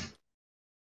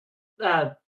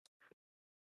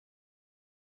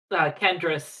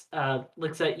 Kendris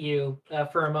looks at you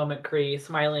for a moment, Kree,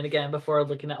 smiling again before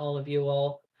looking at all of you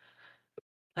all.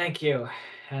 Thank you,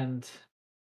 and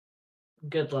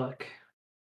good luck.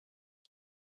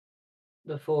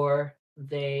 Before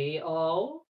they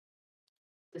all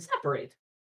separate.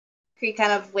 Kree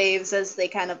kind of waves as they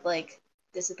kind of like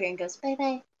disappear and goes,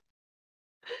 bye-bye.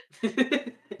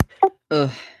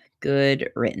 Ugh, good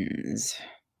riddance.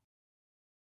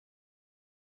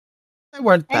 They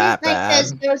weren't that I bad. didn't like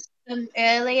those ghosts from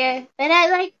earlier, but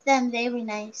I liked them. They were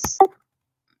nice.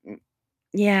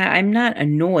 Yeah, I'm not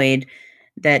annoyed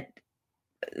that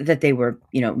they were,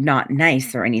 not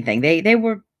nice or anything. They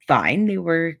were fine. They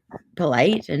were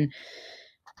polite and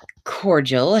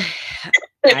cordial.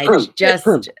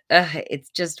 It's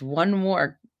just one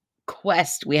more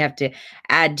quest we have to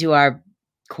add to our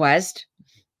quest.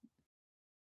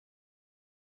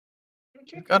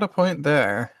 You got a point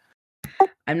there.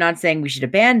 I'm not saying we should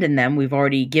abandon them. We've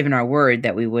already given our word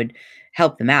that we would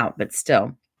help them out, but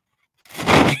still.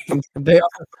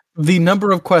 The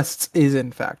number of quests is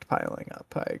in fact piling up.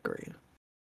 I agree.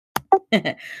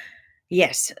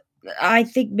 Yes. I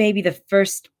think maybe the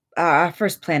first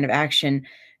plan of action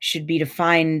should be to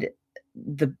find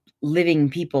the living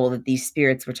people that these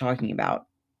spirits were talking about.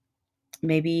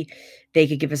 Maybe they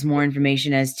could give us more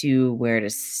information as to where to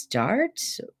start.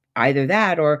 Either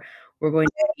that, or we're going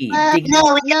to be digging.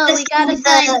 No, we gotta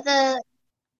find the.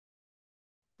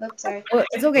 Oops, sorry. Well,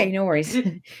 it's okay, no worries.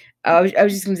 I was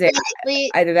just going to say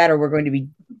either that, or we're going to be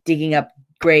digging up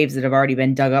graves that have already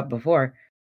been dug up before.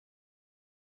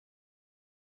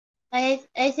 I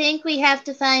think we have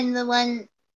to find the one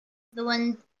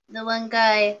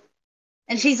guy,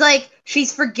 and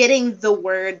she's forgetting the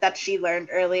word that she learned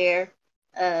earlier.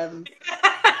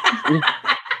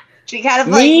 She kind of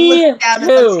looks down and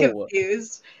looks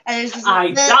confused, and it's just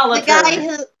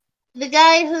the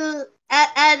guy who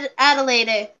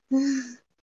Adelaide.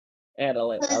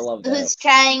 Adelaide, I love that. Who's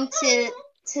trying to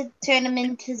turn him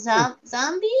into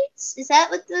zombies? Is that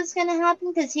what's going to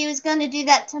happen? Because he was going to do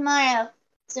that tomorrow.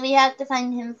 So we have to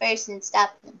find him first and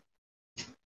stop him.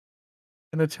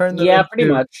 Gonna turn them Yeah, pretty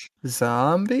into much.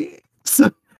 zombies.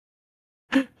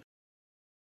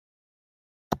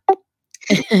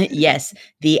 Yes,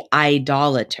 the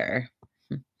idolater.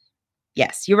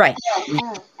 Yes, you're right.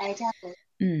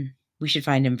 We should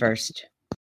find him first.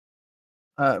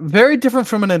 Very different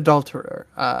from an adulterer.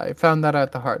 I found that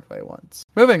out the hard way once.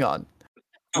 Moving on.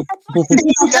 An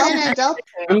adulterer.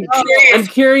 I'm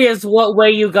curious what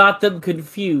way you got them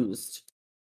confused.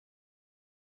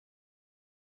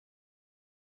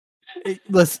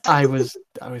 Listen, I was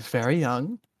very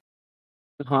young,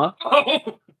 Huh?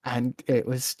 and it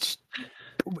was.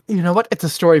 You know what? It's a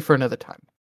story for another time.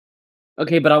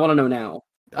 Okay, but I want to know now.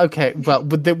 Okay, well,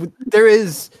 there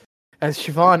is, as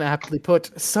Siobhan aptly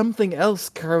put, something else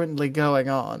currently going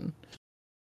on.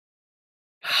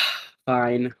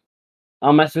 Fine.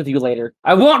 I'll mess with you later.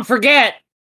 I won't forget!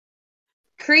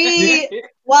 Kree,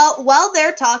 while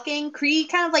they're talking, Kree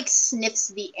kind of like sniffs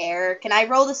the air. Can I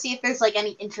roll to see if there's like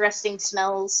any interesting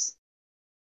smells?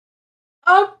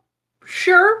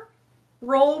 Sure.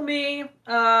 Roll me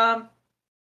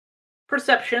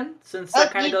perception, since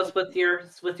that kind of goes with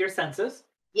your senses.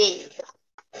 Yeah.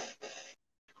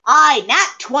 I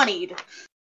nat 20'd.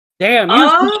 Damn, you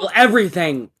smell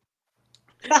everything.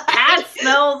 Cat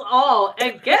smells all,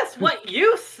 and guess what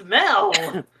you smell?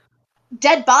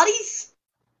 Dead bodies?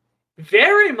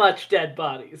 Very much dead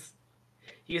bodies.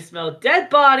 You smell dead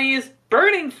bodies,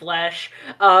 burning flesh.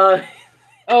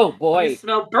 Oh boy. You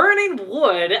smell burning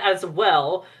wood as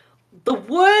well. The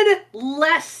wood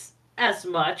less as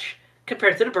much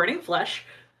compared to the burning flesh.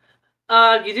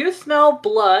 You do smell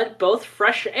blood, both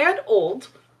fresh and old.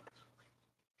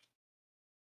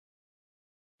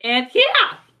 And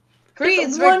yeah,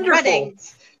 Kree's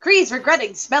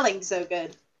regretting smelling so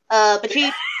good. But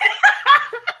she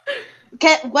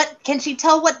can she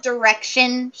tell what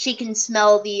direction she can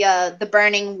smell the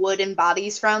burning wood and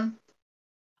bodies from?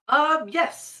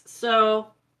 Yes. So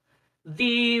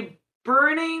the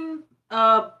burning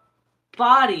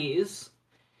bodies,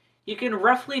 you can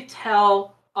roughly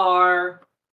tell are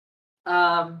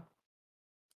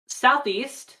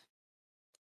southeast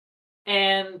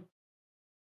and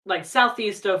like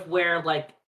southeast of where like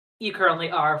you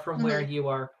currently are from where you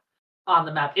are on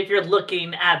the map. If you're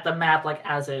looking at the map like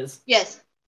as is. Yes.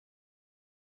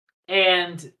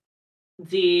 And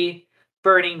the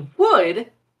burning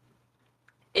wood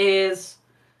is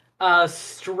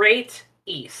straight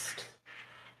east.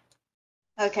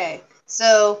 Okay.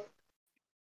 So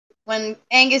when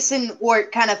Angus and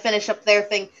Wart kind of finish up their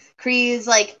thing, Kree is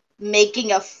like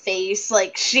making a face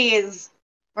like she is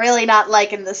really not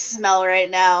liking the smell right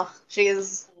now. She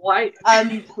is Why?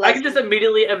 I can just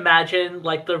immediately imagine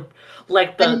like the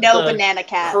banana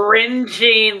cat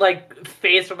cringing like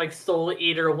face from like Soul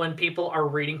Eater when people are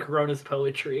reading Corona's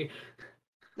poetry.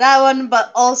 That one,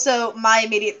 but also my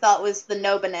immediate thought was the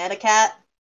no banana cat.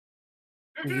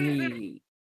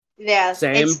 Yeah,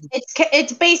 same.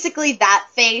 It's basically that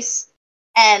face,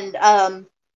 and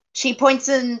she points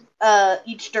in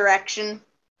each direction.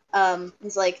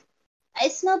 It's like, I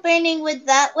smell burning wood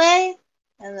that way,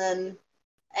 and then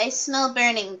I smell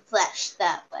burning flesh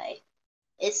that way.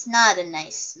 It's not a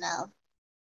nice smell.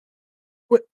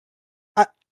 What?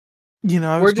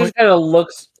 We're just kind of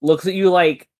looks at you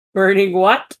like, burning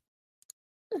what?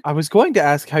 I was going to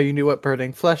ask how you knew what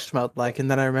burning flesh smelled like,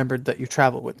 and then I remembered that you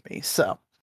travel with me, so.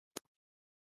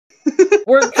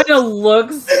 We're kind of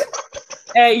looks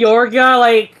at Yorga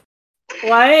like,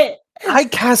 what? I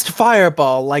cast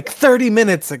Fireball like 30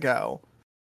 minutes ago.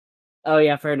 Oh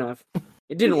yeah, fair enough.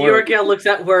 It didn't work. Yorga looks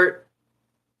at where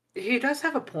he does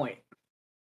have a point.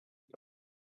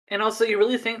 And also, you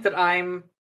really think that I'm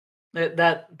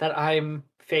that I'm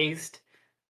phased?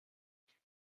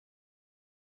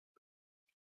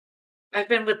 I've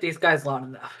been with these guys long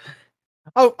enough.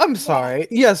 Oh, I'm sorry.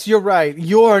 Yes, you're right.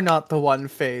 You're not the one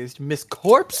phased. Miss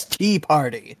Corpse Tea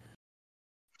Party.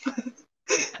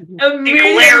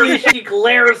 Immediately she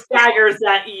glares daggers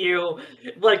at you,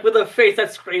 like with a face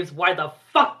that screams, "Why the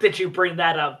fuck did you bring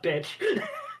that up, bitch?"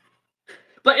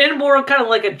 But in more kind of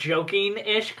like a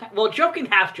joking-ish, joking,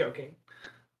 half joking.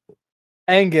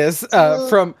 Angus,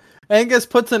 Angus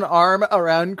puts an arm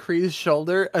around Kree's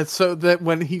shoulder so that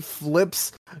when he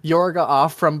flips Yorga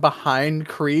off from behind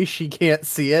Kree, she can't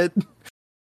see it.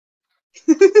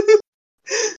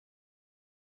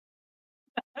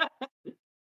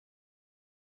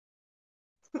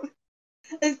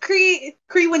 Kree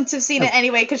wouldn't have seen it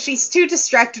anyway because she's too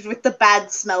distracted with the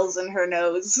bad smells in her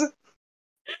nose.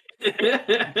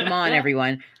 Come on,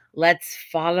 everyone. Let's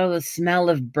follow the smell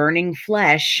of burning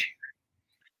flesh.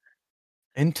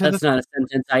 That's not a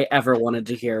sentence I ever wanted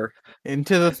to hear.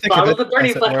 Into the thick follow of it, the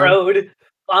burning flesh road.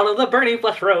 Follow the burning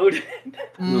flesh road.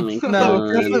 No,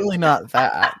 God. definitely not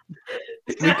that.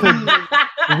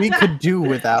 We could do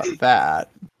without that.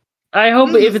 I hope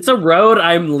if it's a road,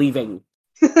 I'm leaving.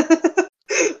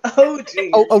 Oh,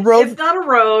 geez. Oh, a road. It's not a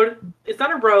road. It's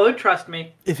not a road. Trust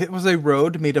me. If it was a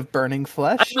road made of burning I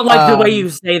flesh, don't like the way you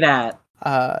say that.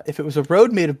 if it was a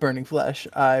road made of burning flesh,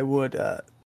 I would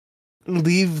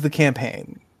leave the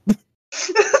campaign.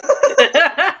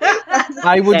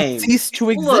 I would Same. cease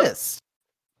to Look. exist.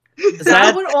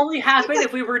 That would only happen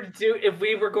if we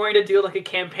were going to do like a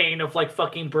campaign of like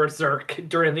fucking Berserk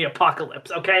during the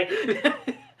apocalypse. Okay.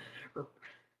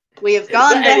 We have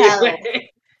gone to hell.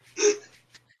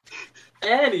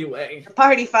 Anyway. The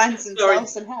party finds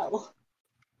themselves in hell.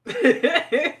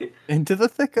 Into the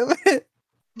thick of it.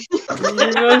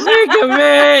 Into the thick of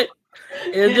it.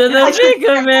 Into the thick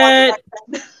of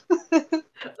it.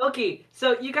 Okay,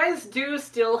 so you guys do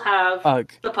still have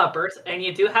Ugh. the puppers, and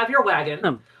you do have your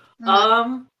wagon.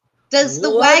 Does the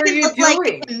what are wagon you look like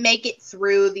doing? it can make it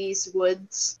through these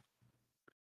woods?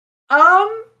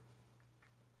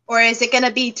 Or is it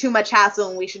gonna be too much hassle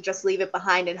and we should just leave it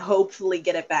behind and hopefully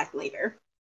get it back later?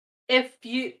 If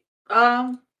you,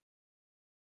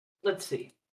 let's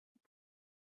see.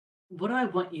 What do I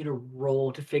want you to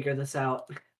roll to figure this out?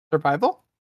 Survival?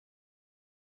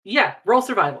 Yeah, roll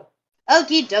survival.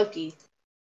 Okie dokie.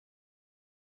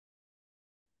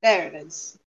 There it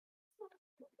is.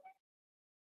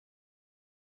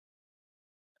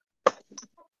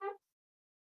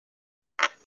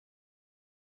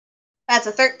 That's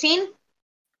a 13.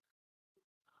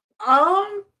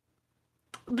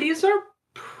 These are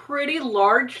pretty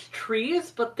large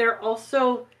trees, but they're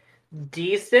also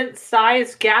decent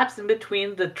sized gaps in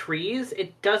between the trees.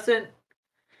 It doesn't.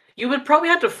 You would probably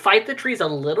have to fight the trees a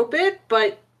little bit,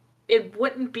 but it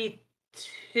wouldn't be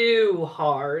too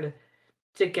hard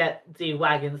to get the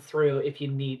wagon through if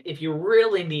you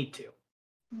really need to.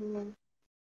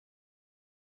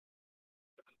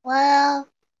 Well,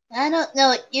 I don't know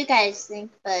what you guys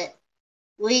think, but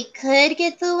we could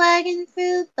get the wagon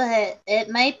through, but it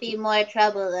might be more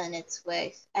trouble than it's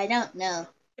worth. I don't know.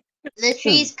 The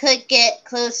trees could get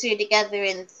closer together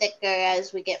and thicker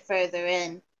as we get further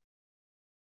in.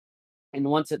 And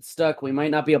once it's stuck, we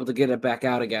might not be able to get it back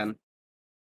out again.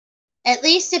 At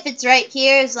least if it's right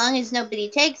here, as long as nobody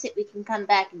takes it, we can come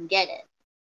back and get it.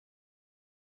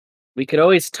 We could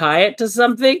always tie it to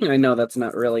something. I know that's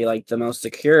not really like the most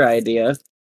secure idea.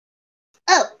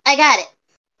 Oh, I got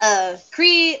it.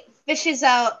 Cree fishes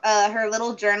out her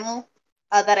little journal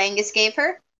that Angus gave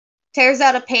her, tears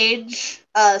out a page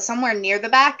somewhere near the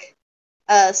back,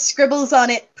 scribbles on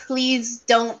it, "Please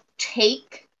don't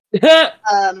take," the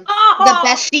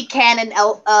best she can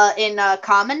in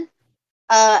common,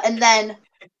 and then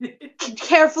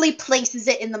carefully places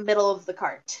it in the middle of the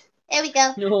cart. There we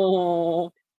go.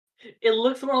 No. It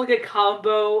looks more like a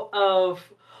combo of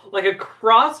like a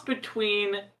cross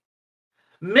between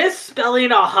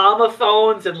misspelling a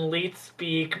homophones and leet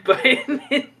speak, but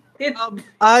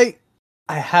I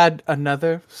had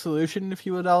another solution, if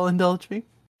you would all indulge me.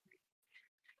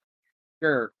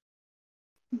 Sure.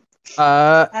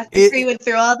 After Cree went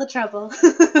through all the trouble.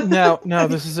 No,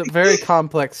 this is a very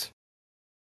complex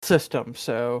system,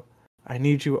 so I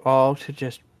need you all to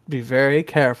just be very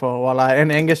careful while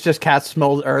and Angus just casts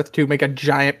Mold Earth to make a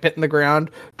giant pit in the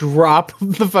ground, drop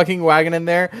the fucking wagon in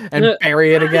there, and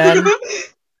bury it again.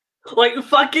 Like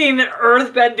fucking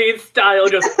earthbending style,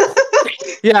 just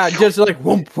Yeah, just like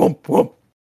whoomp whoomp whoomp.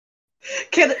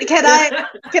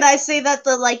 Can I say that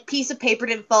the piece of paper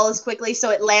didn't fall as quickly, so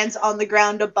it lands on the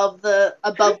ground above where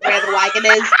the wagon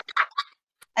is,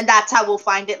 and that's how we'll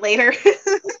find it later.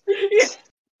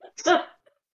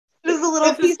 There's a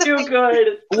little piece of too paper.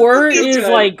 good. Word is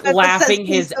like That says laughing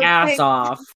piece his of ass paper.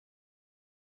 off.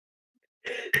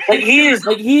 He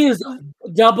is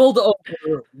doubled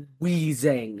over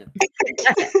wheezing.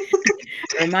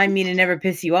 Remind me to never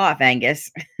piss you off, Angus.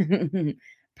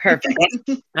 Perfect.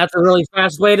 That's a really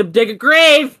fast way to dig a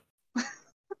grave.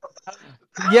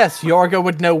 Yes, Yorga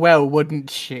would know well, wouldn't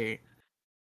she?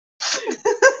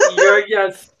 You're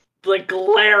just like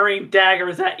glaring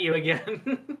daggers at you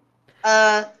again.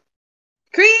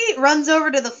 Cree runs over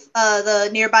to the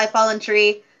nearby fallen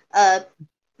tree,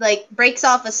 breaks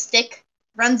off a stick,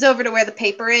 runs over to where the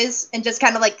paper is, and just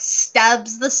kind of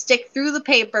stabs the stick through the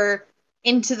paper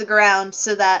into the ground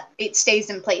so that it stays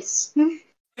in place.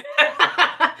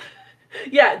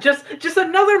 Yeah, just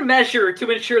another measure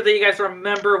to ensure that you guys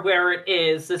remember where it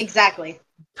is. This Exactly.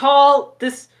 tall,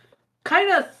 this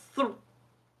kind of.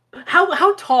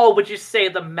 How tall would you say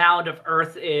the mound of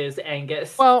earth is,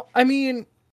 Angus? Well, I mean,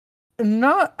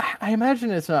 I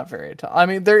imagine it's not very tall. I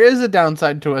mean, there is a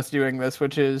downside to us doing this,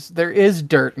 which is there is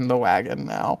dirt in the wagon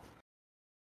now.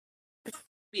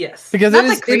 Yes. Because Not it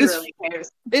that is Kree really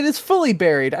cares. it is fully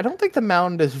buried. I don't think the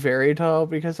mound is very tall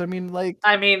because I mean, like,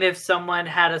 I mean, if someone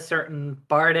had a certain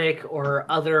bardic or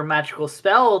other magical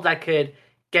spell that could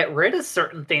get rid of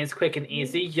certain things quick and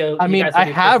easy, you I mean, guys I would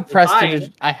be have perfectly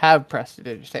fine. I have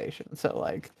prestidigitation, so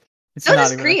like, it's So not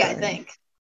does even Kree, a I thing. think.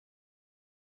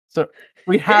 So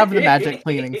we have the magic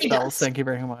cleaning He spells. does. Thank you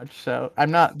very much. So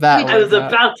I'm not that. I was worried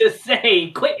about- about to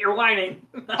say, quit your whining.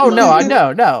 Oh no!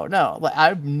 No! Like,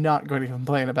 I'm not going to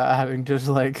complain about having just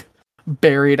like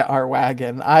buried our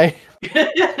wagon. Like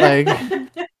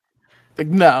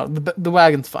no, the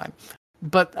wagon's fine,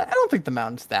 but I don't think the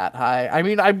mound's that high. I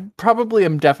mean, I probably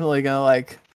am definitely gonna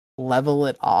like level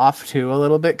it off too a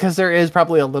little bit because there is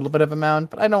probably a little bit of a mound,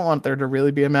 but I don't want there to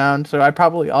really be a mound. So I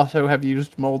probably also have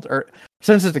used mold earth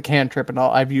since it's a cantrip and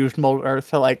all. I've used mold earth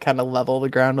to like kind of level the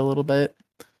ground a little bit.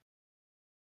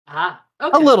 Okay.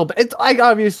 A little bit. It's I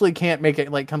obviously can't make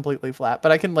it like completely flat,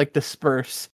 but I can like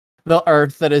disperse the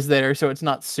earth that is there so it's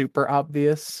not super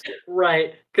obvious.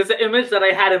 Right, because the image that I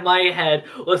had in my head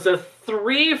was a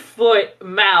 3-foot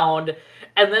mound,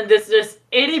 and then this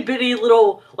itty bitty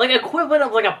little like equivalent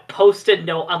of like a post-it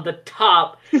note on the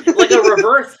top, like a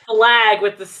reverse flag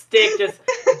with the stick just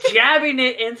jabbing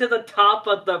it into the top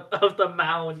of the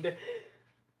mound.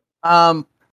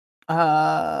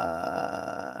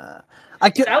 I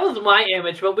can. That was my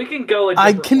image, but we can go.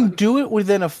 I can do it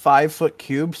within a 5-foot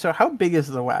cube. So how big is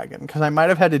the wagon? Because I might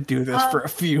have had to do this for a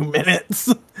few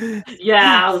minutes.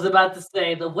 Yeah, I was about to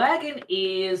say the wagon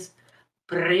is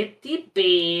pretty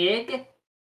big.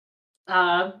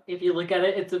 If you look at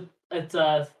it, it's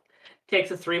a takes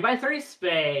a 3x3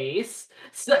 space.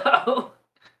 So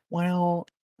Well.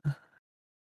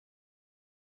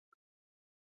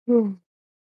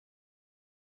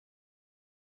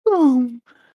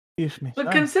 Excuse me. but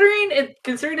Sorry. considering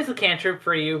it's a cantrip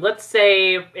for you, let's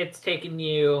say it's taken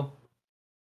you.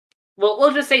 Well,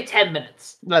 we'll just say 10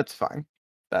 minutes. That's fine.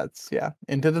 That's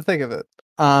into the thick of it.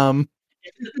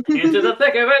 Into the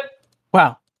thick of it.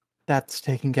 Wow, that's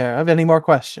taken care of. Any more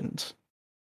questions?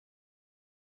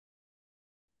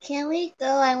 Can we go?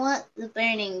 I want the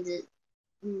burning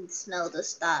smell to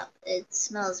stop. It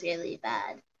smells really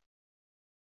bad.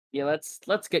 Yeah,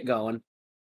 let's get going.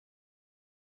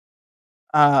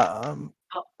 On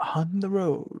the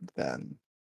road then.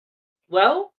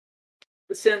 Well,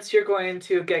 since you're going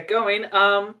to get going,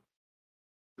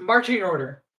 marching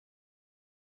order.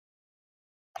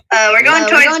 We're going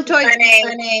towards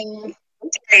burning.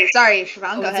 Sorry,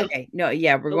 Siobhan, Oh, go it's ahead. okay. No,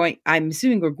 yeah, we're going. I'm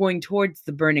assuming we're going towards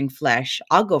the burning flesh.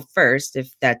 I'll go first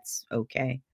if that's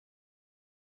okay.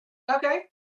 Okay.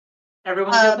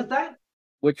 Everyone good with that?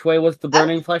 Which way was the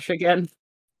burning flesh again?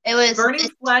 It was Burning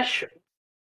flesh.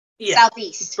 Yeah.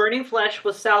 southeast. Burning flesh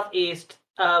was southeast.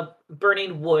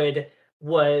 Burning wood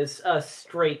was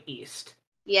straight east.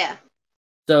 Yeah.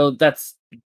 So that's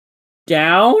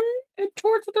down and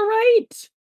towards the right.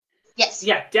 Yes.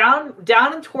 Yeah, down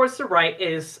and towards the right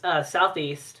is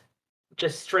southeast.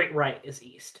 Just straight right is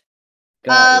east.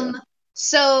 Got ya.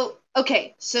 So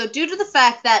due to the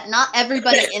fact that not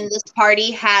everybody in this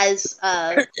party has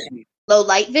low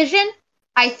light vision,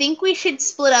 I think we should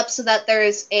split up so that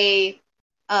there's I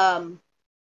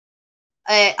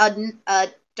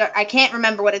can't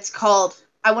remember what it's called.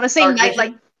 I want to say Dark night vision?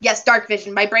 light. Yes, dark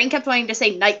vision. My brain kept wanting to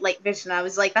say night light vision. I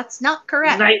was like, that's not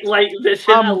correct. Night light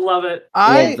vision. I love it.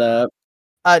 Love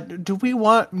that. Do we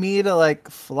want me to like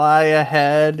fly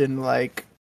ahead and like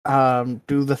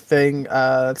do the thing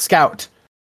scout?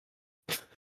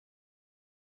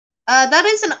 That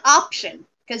is an option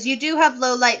because you do have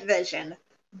low light vision,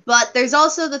 but there's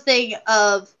also the thing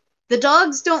of the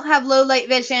dogs don't have low light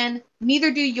vision.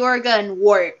 Neither do Yorga and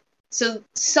Wart. So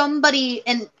somebody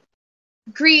and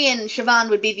Kree and Siobhan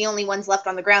would be the only ones left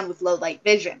on the ground with low light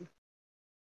vision.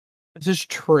 This is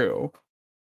true.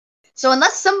 So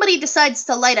unless somebody decides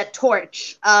to light a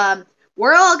torch,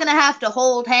 we're all gonna have to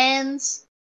hold hands.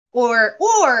 Or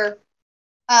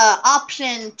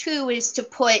option 2 is to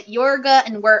put Yorga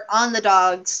and Wirt on the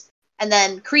dogs, and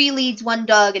then Kree leads one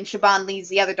dog and Siobhan leads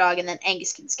the other dog, and then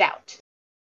Angus can scout.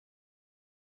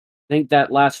 I think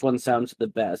that last one sounds the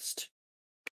best.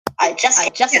 I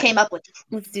just came up with it.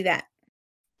 Let's do that.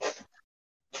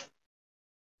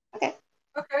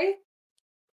 Okay.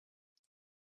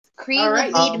 Kree All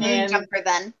right, would lead and- Moonjumper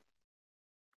then.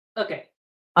 Okay.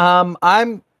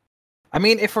 I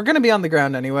mean, if we're gonna be on the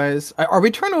ground anyways, are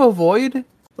we trying to avoid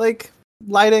like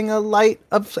lighting a light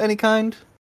of any kind?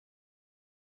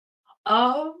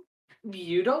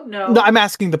 You don't know. No, I'm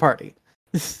asking the party.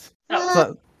 Oh.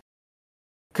 So-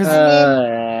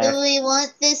 'Cause- Do we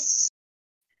want this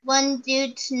one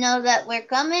dude to know that we're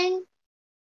coming?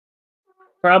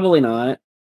 Probably not.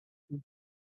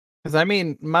 Because I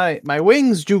mean, my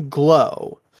wings do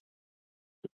glow.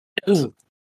 Ooh.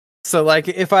 So like,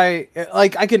 if I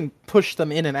can push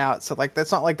them in and out. So like,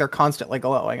 that's not like they're constantly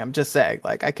glowing. I'm just saying,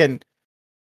 like, I can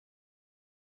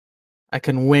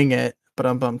wing it, but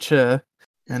I'm bumcha.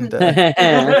 And Oh,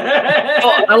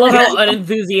 I love how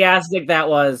unenthusiastic that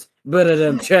was.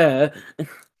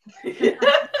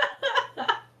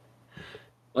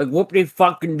 Like, whoop de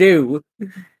fucking do.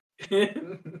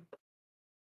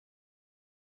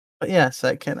 but yes,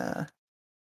 I can.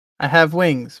 I have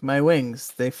wings. My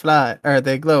wings, they fly or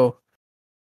they glow.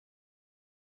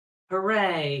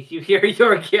 Hooray! You hear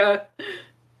Yorkia?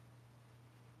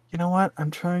 You know what?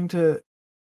 I'm trying to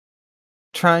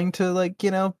like,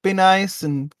 be nice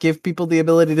and give people the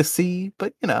ability to see,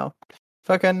 but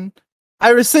fucking, I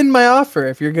rescind my offer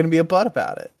if you're gonna be a butt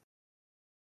about it.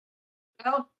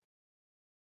 Well,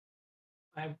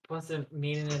 I wasn't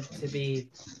meaning it to be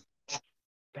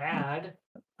bad.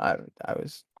 I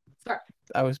was Sorry.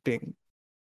 I was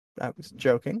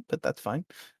joking, but that's fine.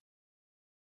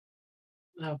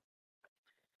 No.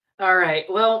 All right.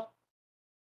 Well.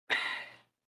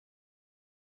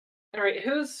 All right.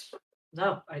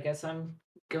 No, I guess I'm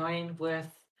going with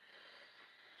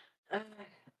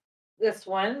this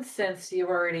one since you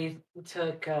already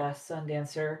took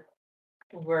Sundancer.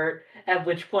 At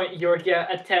which point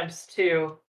Yorkia attempts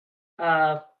to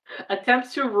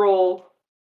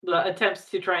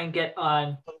try and get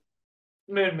on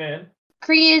Moon.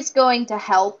 Kree is going to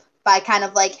help by kind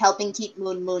of like helping keep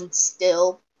Moon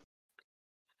still.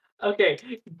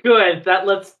 Okay, good. That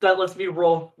lets me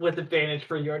roll with advantage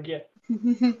for Yorkia.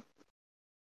 Didn't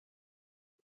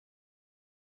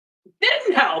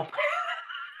help.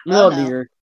 Oh, no. dear.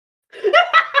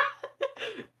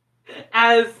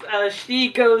 As she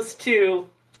goes to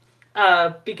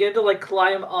begin to like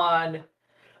climb on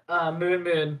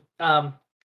Moon.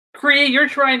 Kree, you're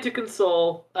trying to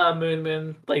console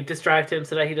Moon, like distract him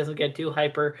so that he doesn't get too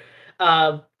hyper.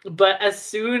 But as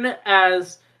soon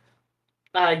as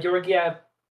Yorgia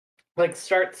like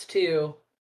starts to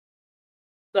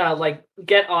like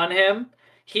get on him,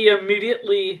 he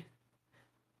immediately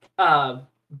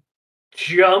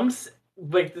jumps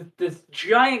like this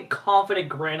giant confident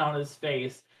grin on his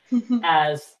face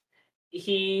as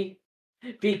he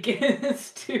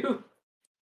begins to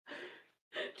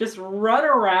just run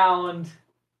around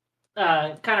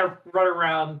kind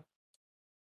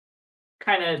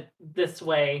of this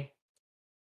way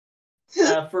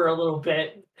for a little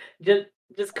bit,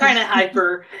 just kind of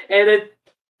hyper, and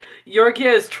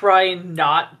Yorkia is trying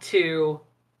not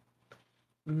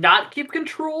keep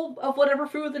control of whatever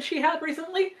food that she had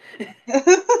recently.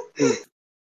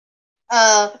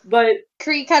 But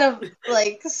Kree kind of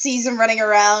like sees him running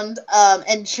around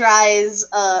and tries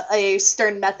a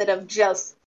stern method of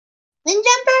just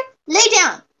Windjumper, lay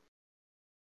down.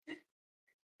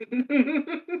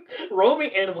 roll me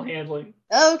animal handling.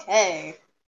 okay.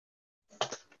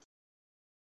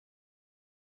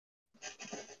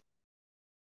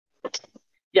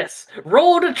 Yes,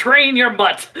 roll to train your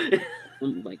butt. Oh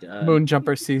my god.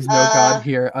 Moonjumper sees no god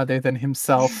here other than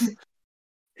himself.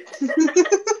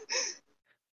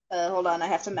 Hold on, I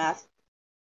have to math.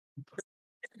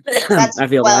 I That's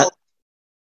feel 12.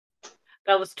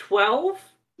 That was 12?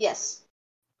 Yes.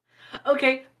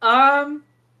 Okay,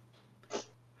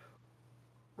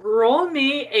 roll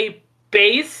me a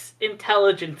base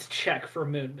intelligence check for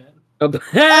Moon. What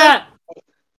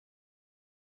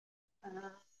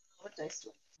dice do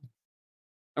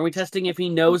Are we testing if he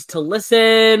knows to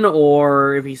listen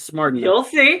or if he's smart enough? You'll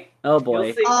see. Oh boy.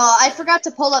 You'll see. I forgot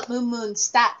to pull up Moon's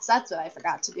stats. That's what I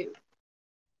forgot to do.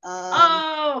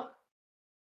 Oh!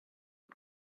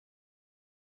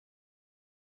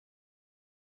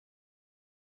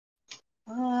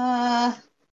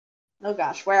 Oh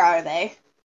gosh, where are they?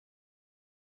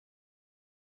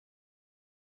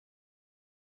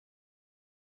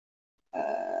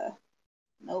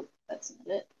 Nope, that's not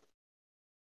it.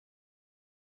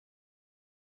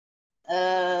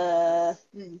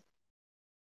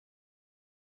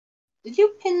 Did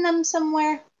you pin them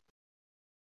somewhere?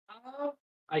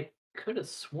 I could have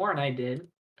sworn I did.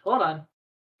 Hold on.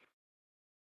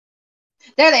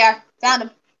 There they are. Found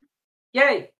them.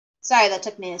 Yay! Sorry, that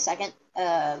took me a second.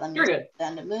 Let me You're good.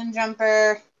 down to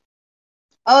Moonjumper.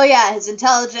 Oh yeah, his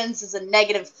intelligence is a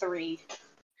 -3.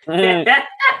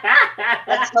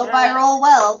 Let's hope I roll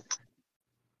well.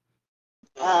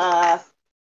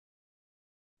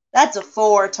 That's a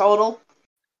 4 total.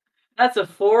 That's a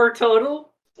 4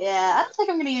 total? Yeah, I don't think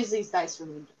I'm gonna use these dice for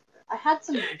Moonjumper. I had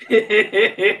some.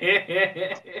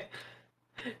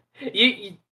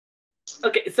 you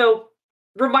okay? So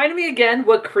remind me again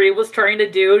what Kree was trying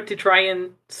to do to try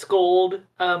and scold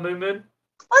Moon Moon.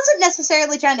 Wasn't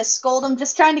necessarily trying to scold him,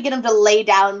 just trying to get him to lay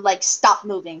down, like stop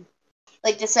moving,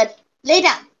 like just said, lay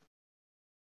down.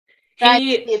 Trying to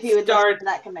see if he would listen to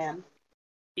that command.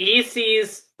 He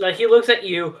sees, like, he looks at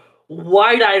you,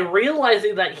 wide-eyed,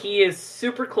 realizing that he is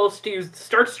super close to you,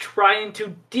 starts trying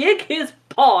to dig his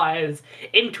paws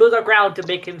into the ground to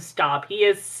make him stop. He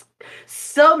is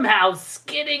somehow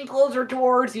skidding closer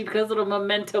towards you because of the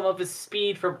momentum of his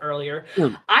speed from earlier.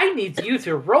 I need you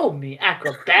to roll me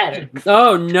acrobatics.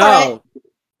 Oh, no.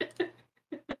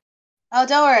 Oh,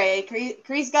 don't worry.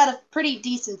 Kree's got a pretty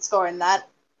decent score in that.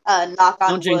 Knock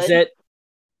on wood. Don't jinx it.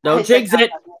 Don't jinx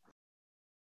it.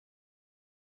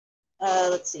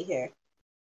 Let's see here.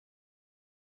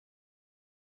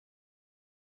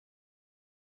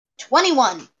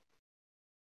 21.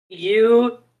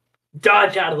 You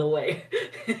dodge out of the way.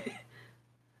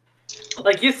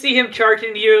 Like, you see him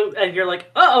charging you, and you're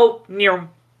like, uh-oh, near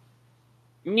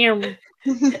him.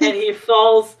 And he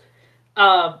falls.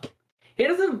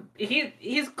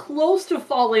 He's close to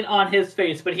falling on his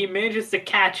face, but he manages to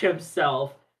catch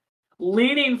himself,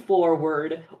 leaning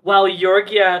forward, while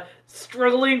Yorgia,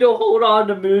 struggling to hold on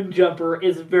to Moonjumper,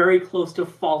 is very close to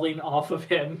falling off of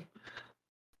him.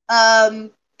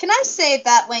 Can I say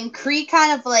that when Kree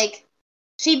kind of like,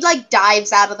 she like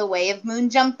dives out of the way of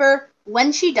Moonjumper,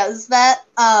 when she does that,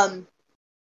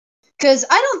 because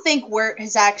I don't think Wirt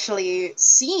has actually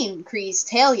seen Kree's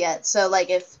tail yet, so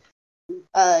like if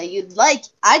you'd like,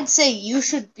 I'd say you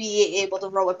should be able to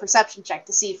roll a perception check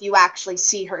to see if you actually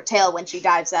see her tail when she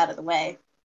dives out of the way.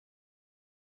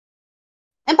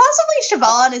 And possibly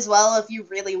Siobhan as well, if you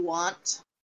really want.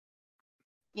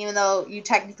 Even though you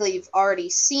technically you've already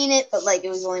seen it, but like it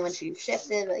was only when she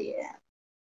shifted, but yeah.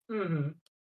 Mm-hmm.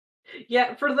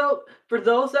 Yeah, for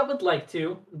those that would like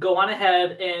to, go on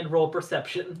ahead and roll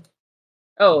perception.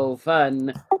 Oh,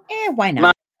 fun. Why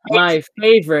not? My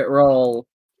favorite roll.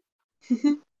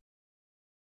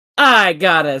 I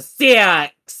got a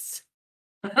 6.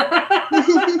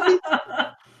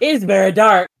 It's very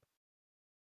dark.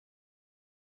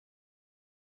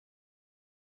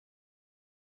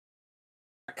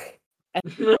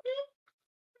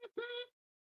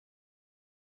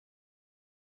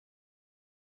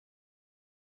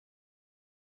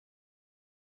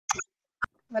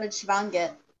 What did Siobhan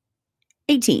get?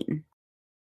 18.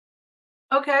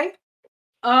 Okay.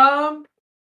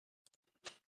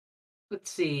 Let's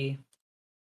see.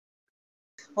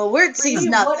 Well, Wirt sees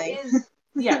nothing.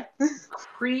 Yeah.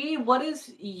 Kree, what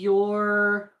is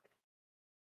your...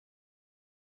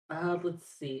 let's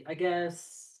see. I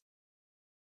guess...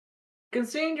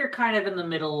 Considering you're kind of in the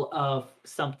middle of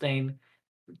something,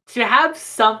 to have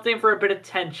something for a bit of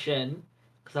tension,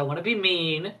 because I want to be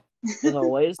mean, as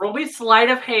always, roll me sleight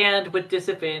of hand with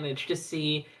disadvantage to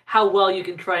see how well you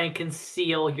can try and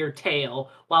conceal your tail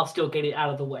while still getting out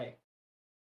of the way.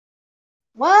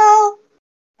 Well,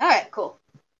 alright, cool.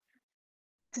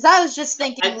 Because I was just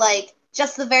thinking, like,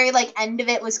 just the very, like, end of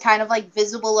it was kind of, like,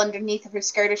 visible underneath of her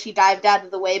skirt as she dived out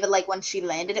of the way, but, like, when she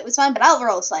landed, it was fine. But I'll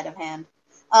roll a sleight of hand.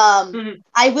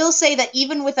 I will say that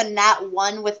even with a nat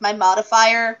 1 with my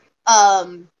modifier,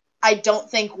 I don't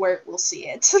think Wirt will see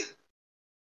it.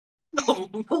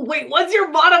 Wait, what's your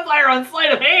modifier on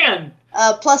sleight of hand?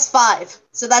 +5.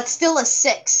 So that's still a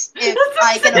 6.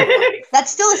 That's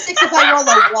still a 6 if I roll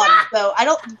a 1. So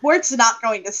Wirt's not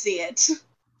going to see it.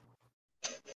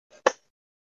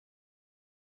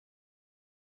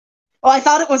 Oh, I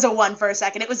thought it was a 1 for a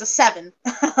second. It was a 7.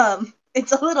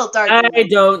 It's a little dark. I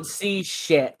don't see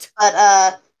shit.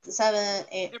 But 7,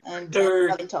 8, 9, 10,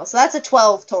 11, 12. So that's a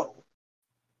 12 total.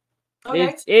 Okay.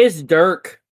 It is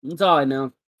Dirk. That's all I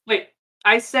know. Wait,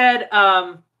 I said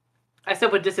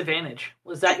with disadvantage.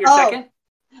 Was that your second?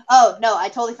 Oh, no, I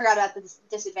totally forgot about the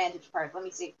disadvantage part. Let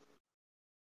me see.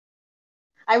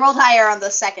 I rolled higher on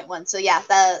the second one, so yeah,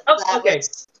 that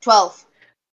was 12.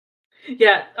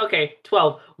 Yeah, okay,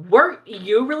 12.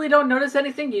 You really don't notice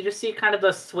anything? You just see kind of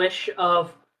the swish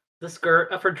of the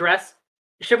skirt of her dress.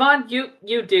 Siobhan,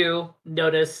 you do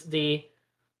notice the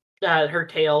her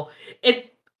tail.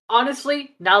 It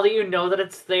honestly, now that you know that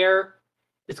it's there,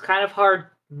 it's kind of hard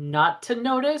not to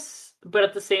notice, but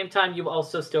at the same time, you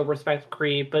also still respect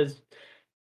Kree, but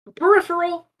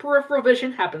peripheral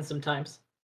vision happens sometimes.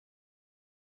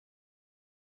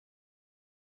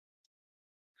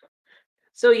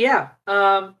 So yeah,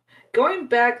 going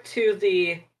back to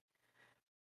the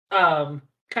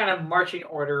kind of marching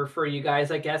order for you guys,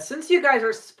 I guess, since you guys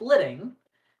are splitting,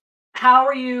 how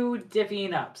are you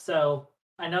divvying up? So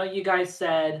I know you guys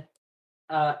said,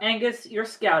 Angus, you're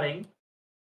scouting.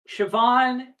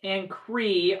 Siobhan and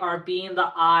Cree are being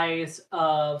the eyes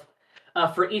of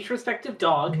for each respective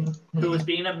dog, who is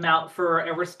being a mount for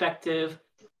a respective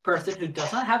person who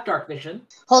does not have dark vision.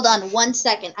 Hold on 1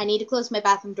 second. I need to close my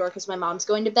bathroom door because my mom's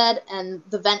going to bed, and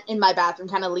the vent in my bathroom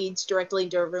kind of leads directly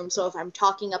into her room. So if I'm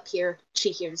talking up here, she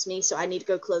hears me. So I need to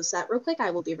go close that real quick. I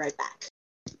will be right back.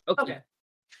 Okay.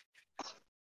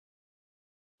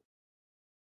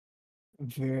 I'm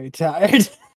very tired.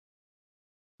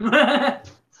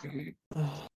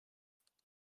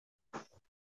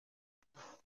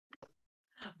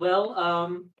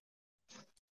 Well,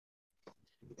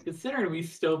 considering we've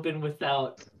still been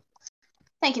without.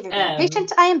 Thank you for being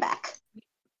patient. I am back.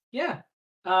 Yeah.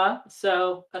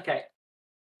 So okay.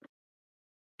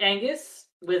 Angus,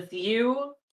 with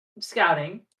you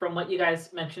scouting, from what you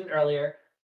guys mentioned earlier,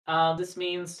 this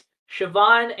means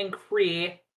Siobhan and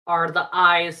Cree are the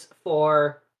eyes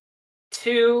for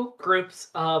 2 groups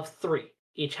of 3,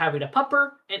 each having a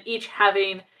pupper and each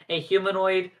having a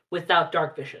humanoid without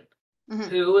dark vision. Mm-hmm.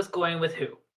 Who is going with who?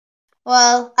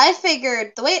 Well, I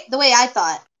figured the way I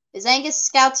thought is Angus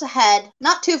scouts ahead,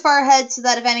 not too far ahead, so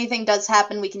that if anything does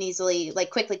happen, we can easily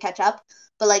quickly catch up.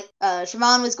 But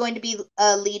Siobhan was going to be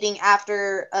leading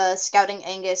after scouting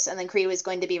Angus, and then Cree was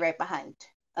going to be right behind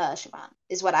Siobhan.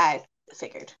 Is what I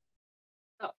figured.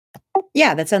 Oh.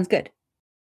 Yeah, that sounds good.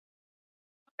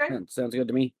 Okay. That sounds good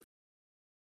to me.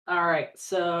 All right,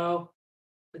 so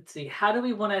let's see. How do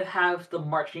we want to have the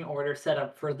marching order set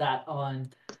up for that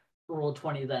on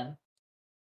Roll20 then?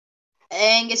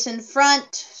 Angus in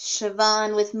front,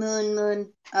 Siobhan with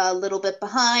Moon a little bit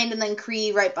behind, and then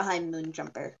Cree right behind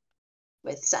Moonjumper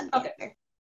with Sundancer. Okay.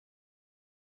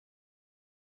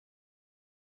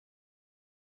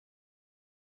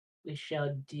 We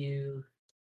shall do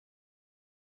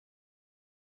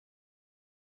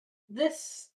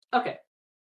this. Okay.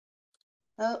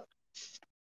 Oh.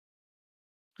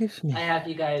 I have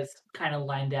you guys kind of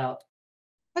lined out.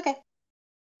 Okay.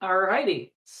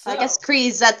 Alrighty. So, I guess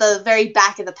Cree's at the very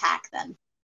back of the pack then.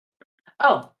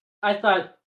 Oh, I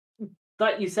thought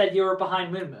you said you were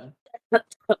behind Moon.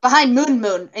 Behind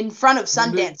Moon, in front of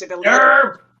Sundancer.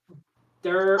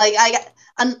 Derp.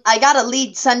 I gotta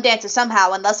lead Sundancer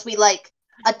somehow, unless we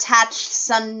attach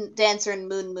Sundancer and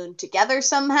Moon together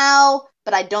somehow.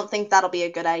 But I don't think that'll be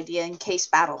a good idea in case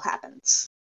battle happens.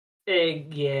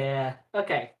 Yeah.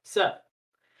 Okay. So.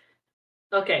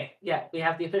 Okay. Yeah, we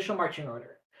have the official marching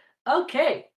order.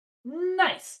 Okay.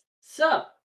 Nice. So,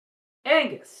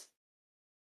 Angus.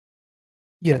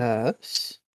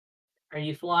 Yes. Are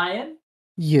you flying?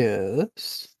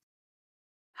 Yes.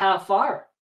 How far?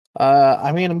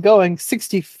 I mean, I'm going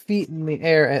 60 feet in the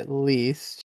air at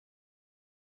least.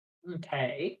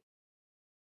 Okay.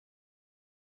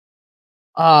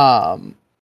 And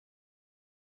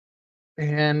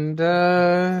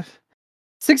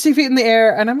 60 feet in the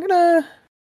air, and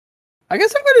I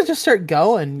guess I'm gonna just start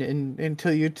going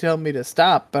until you tell me to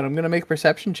stop, but I'm gonna make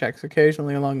perception checks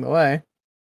occasionally along the way.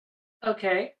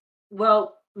 Okay.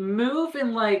 Well, move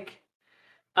in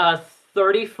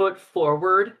 30-foot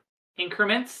forward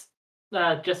increments,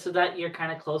 just so that you're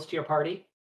kind of close to your party.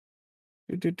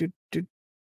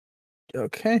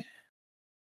 Okay.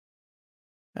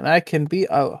 And I can be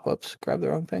whoops, grab the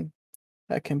wrong thing.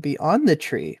 I can be on the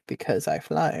tree because I'm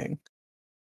flying.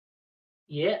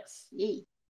 Yes. Yee.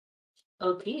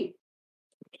 Okay.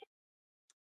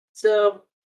 So,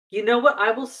 you know what?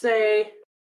 I will say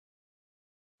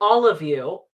all of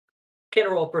you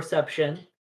can roll perception.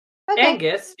 Okay.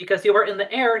 Angus, because you are in the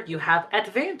air, you have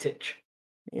advantage.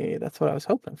 Yeah, that's what I was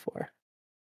hoping for.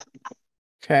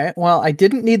 Okay, well, I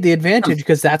didn't need the advantage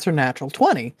because that's a natural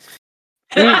 20.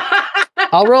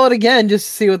 I'll roll it again just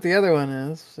to see what the other one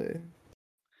is.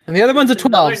 And the other one's a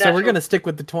 12, so we're going to stick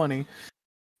with the 20.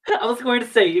 I was going to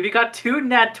say, if you got 2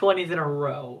 nat 20s in a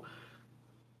row.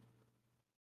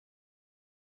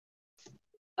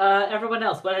 Everyone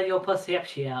else, what are your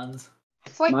perceptions?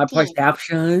 14. My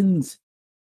perceptions.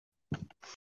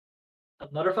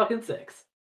 Another fucking 6.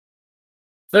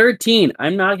 13.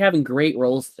 I'm not having great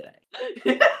rolls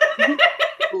today.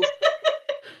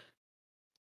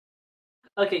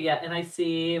 Okay, yeah, and I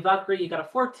see Valkyrie, you got a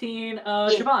 14.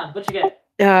 Siobhan, what'd you get?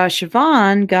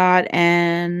 Siobhan got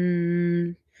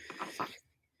an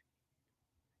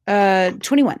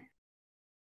 21.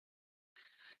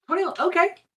 21,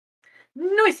 okay.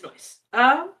 Nice.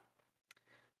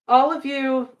 All of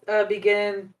you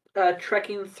begin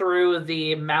trekking through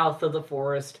the mouth of the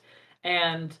forest,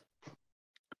 and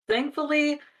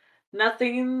thankfully,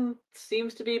 nothing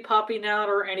seems to be popping out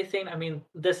or anything. I mean,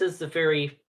 this is the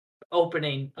very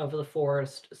opening of the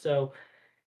forest, so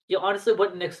you honestly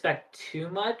wouldn't expect too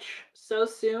much so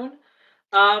soon.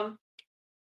 Um,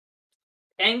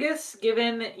 Angus,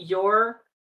 given your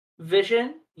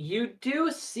vision, you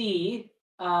do see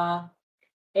a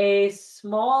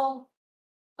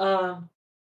um,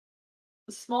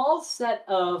 small set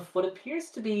of what appears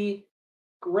to be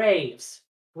graves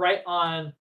right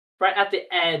at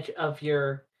the edge of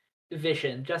your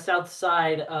vision, just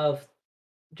outside of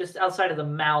the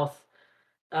mouth,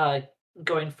 uh,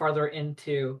 going farther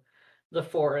into the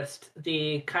forest.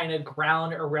 The kind of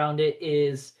ground around it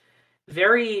is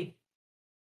very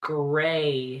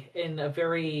gray in a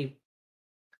very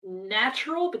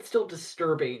natural but still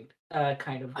disturbing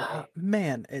kind of way.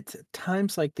 Man, it's at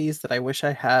times like these that I wish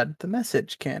I had the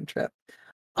message cantrip.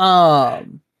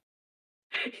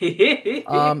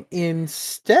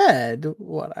 Instead,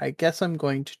 what I guess I'm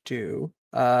going to do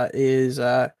is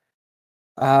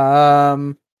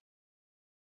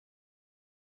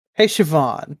hey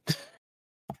Siobhan.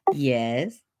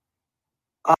 Yes.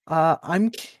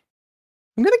 I'm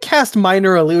gonna cast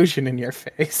minor illusion in your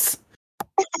face.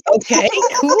 Okay,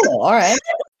 cool. All right.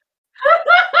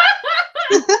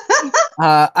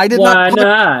 I did Why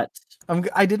not?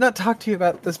 I did not talk to you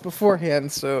about this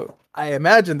beforehand, so I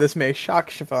imagine this may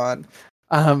shock Siobhan.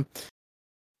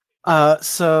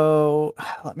 So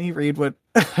let me read what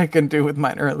I can do with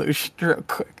minor illusion real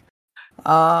quick.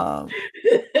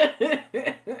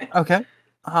 Okay.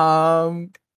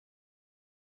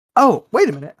 Oh, wait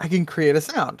a minute. I can create a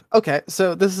sound. Okay,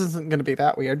 so this isn't going to be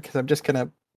that weird because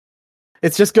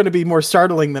it's just going to be more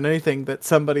startling than anything that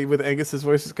somebody with Angus's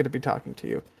voice is going to be talking to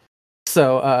you.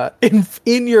 So,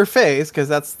 in your face, because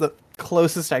that's the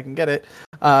closest I can get it,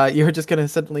 you're just going to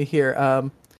suddenly hear,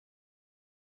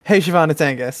 hey Siobhan, it's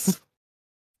Angus.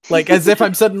 Like, as if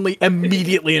I'm suddenly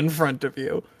immediately in front of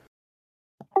you.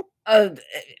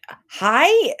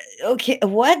 Hi? Okay,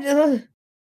 what?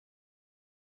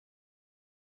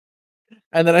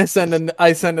 And then I send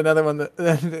another one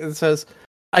that says,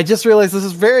 I just realized this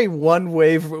is very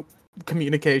one-way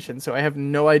communication, so I have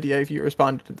no idea if you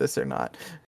responded to this or not.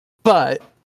 But,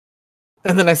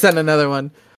 and then I send another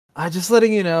one. Just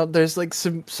letting you know, there's like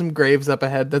some graves up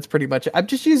ahead. That's pretty much it. I'm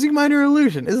just using minor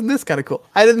illusion. Isn't this kind of cool?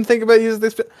 I didn't think about using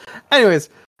this. Anyways,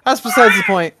 that's besides the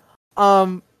point.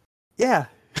 Yeah.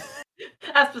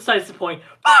 That's besides the point.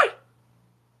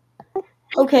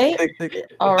 Okay.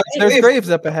 All right. There's graves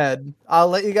up ahead. I'll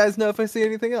let you guys know if I see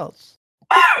anything else.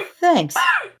 Thanks.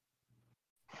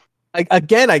 I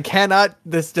cannot.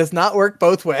 This does not work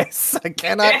both ways. I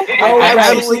cannot.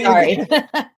 Sorry.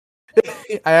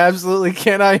 I absolutely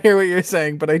cannot hear what you're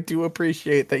saying, but I do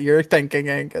appreciate that you're thanking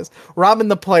Angus. Robin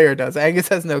the player does. Angus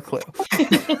has no clue.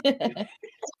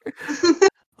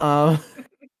 Can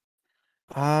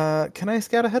I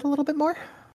scout ahead a little bit more?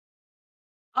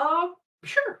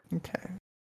 Sure. Okay.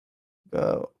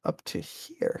 Go up to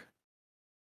here.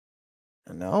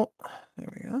 No. There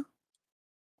we go.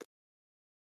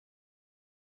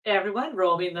 Everyone,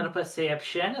 roll me another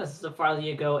perception. As the farther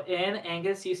you go in,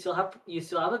 Angus, you still have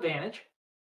advantage.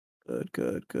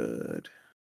 Good.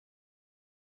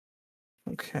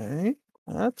 Okay,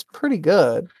 that's pretty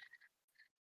good.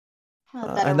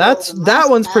 And that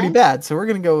one's pretty bad. So we're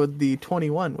gonna go with the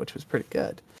 21, which was pretty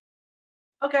good.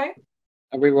 Okay.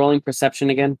 Are we rolling perception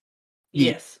again?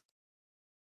 Yes.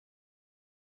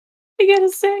 I get a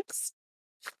 6.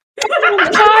 I got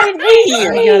an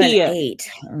 8.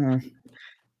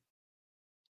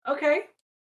 Okay.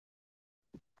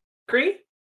 Cree?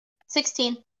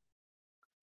 16.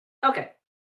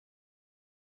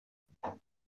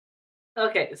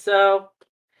 Okay, so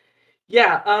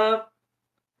yeah,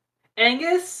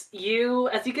 Angus, as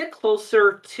you get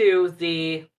closer to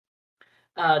the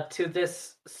to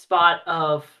this spot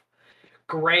of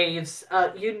graves,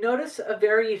 you notice a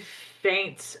very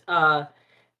faint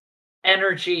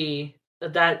energy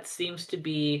that seems to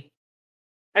be.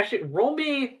 Actually, roll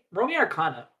me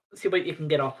Arcana. See what you can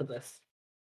get off of this.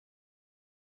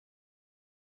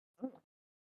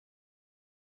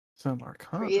 Some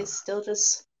Arcana. He is still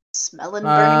just smelling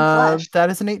burning flesh. That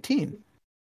is an 18.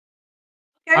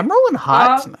 Okay. I'm rolling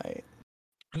hot tonight.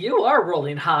 You are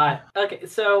rolling hot. Okay,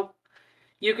 so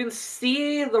you can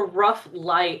see the rough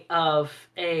light of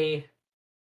a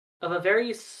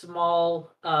very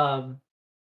small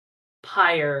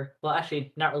pyre. Well,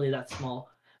 actually, not really that small,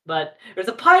 but there's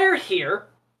a pyre here,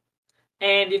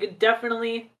 and you can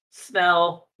definitely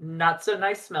smell not so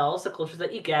nice smells the closer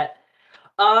that you get.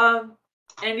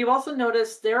 And you've also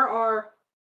noticed there are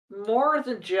more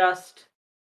than just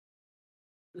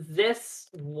this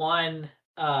one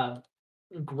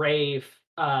grave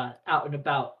out and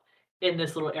about in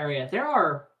this little area. There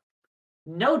are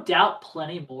no doubt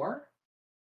plenty more.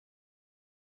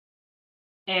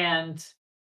 And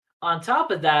on top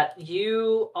of that,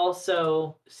 you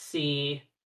also see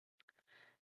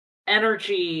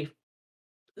energy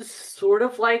sort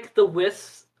of like the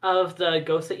wisps of the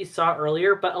ghosts that you saw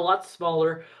earlier, but a lot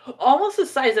smaller, almost the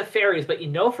size of fairies, but you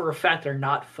know for a fact they're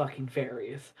not fucking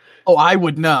fairies. Oh, I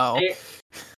would know.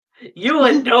 You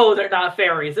would know they're not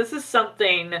fairies. This is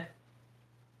something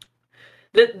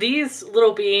that these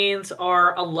little beings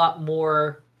are a lot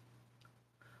more,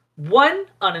 1,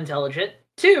 unintelligent,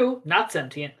 2, not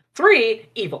sentient, 3,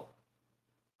 evil.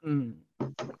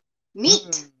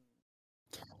 Neat.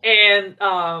 And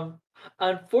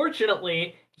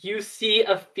unfortunately, you see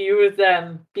a few of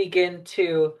them begin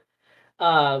to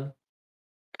kind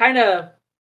of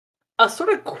a sort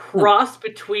of cross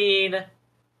between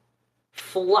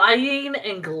flying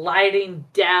and gliding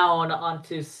down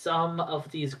onto some of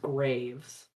these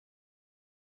graves.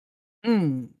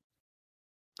 I'm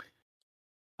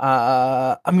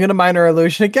gonna minor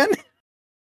illusion again.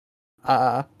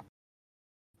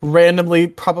 Randomly,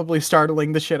 probably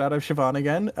startling the shit out of Siobhan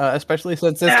again, especially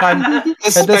since this time,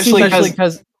 especially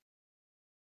because.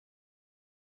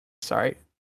 Sorry.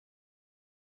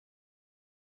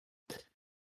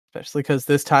 Especially because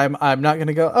this time I'm not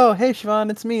gonna go, oh hey Siobhan,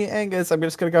 it's me, Angus. I'm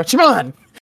just gonna go, Siobhan!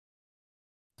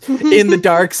 In the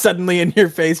dark, suddenly in your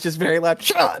face, just very loud,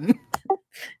 Siobhan!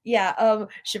 Yeah,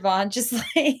 Siobhan just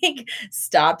like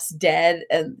stops dead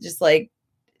and just like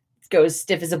goes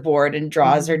stiff as a board and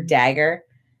draws her dagger.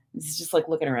 It's just like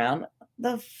looking around.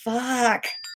 The fuck?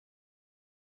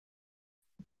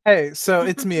 Hey, so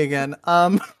it's me again.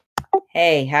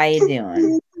 Hey, how you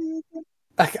doing?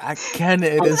 Again,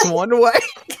 it is one way.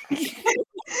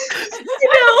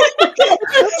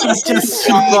 It's just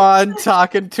Siobhan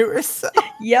talking to herself.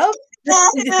 Yep.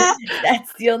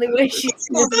 That's the only way she's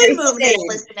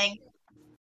listening.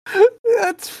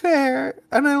 That's fair,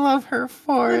 and I love her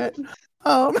for it.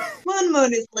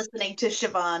 Moon is listening to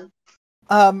Siobhan.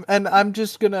 And I'm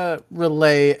just gonna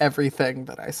relay everything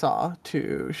that I saw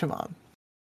to Siobhan.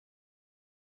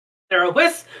 There are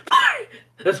wisps.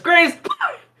 There's graves.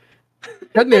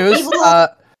 Good news.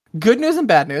 Good news and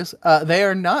bad news. They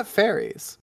are not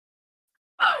fairies.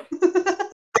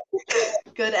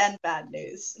 Good and bad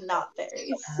news, not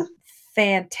fairies.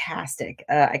 Fantastic.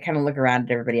 I kind of look around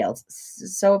at everybody else.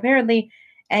 So apparently,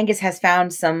 Angus has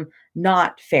found some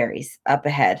not fairies up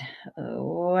ahead.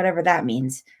 Whatever that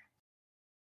means.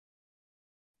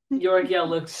 Yorgia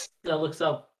looks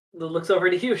over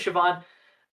to you, Siobhan.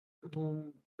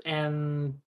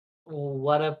 And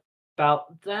what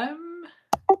about them?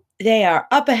 They are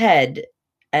up ahead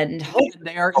and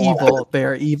they are evil. They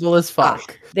are evil as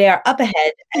fuck. They are up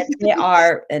ahead and they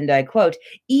are, and I quote,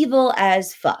 evil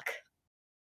as fuck.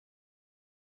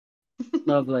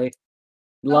 Lovely.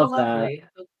 Love lovely.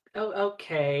 That. Oh,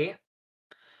 okay.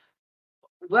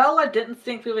 Well, I didn't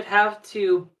think we would have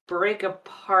to break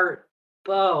apart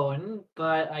bone,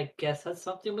 but I guess that's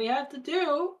something we have to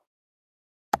do.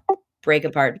 Break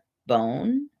apart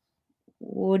bone?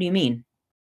 What do you mean?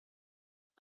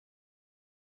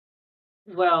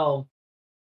 Well,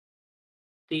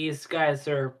 these guys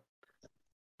are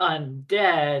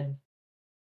undead.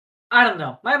 I don't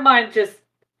know. My mind's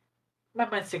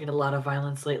thinking a lot of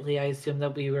violence lately. I assume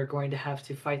that we were going to have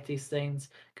to fight these things,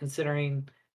 considering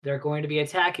they're going to be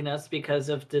attacking us because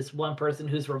of this one person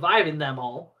who's reviving them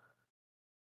all.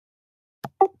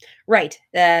 Right.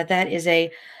 That is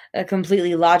a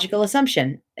completely logical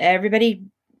assumption. Everybody,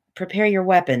 prepare your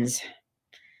weapons.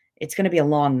 It's going to be a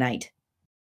long night.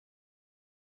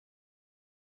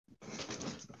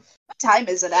 What time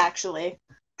is it, actually?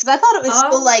 Because I thought it was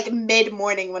still, like,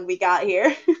 mid-morning when we got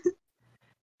here.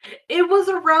 It was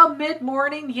around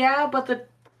mid-morning, yeah, but the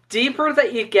deeper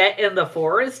that you get in the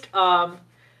forest, the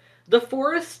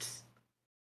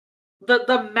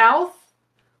mouth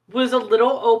was a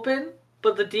little open,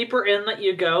 but the deeper in that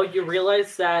you go, you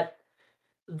realize that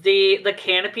the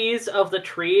canopies of the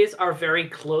trees are very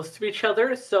close to each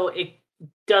other, so it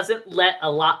doesn't let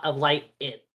a lot of light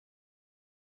in.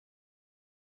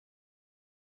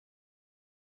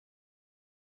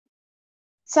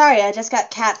 Sorry, I just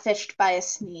got catfished by a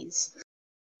sneeze.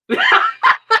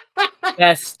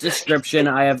 Best description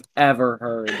I have ever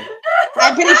heard.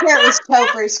 I'm pretty sure it was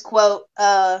Topher's quote,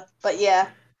 but yeah.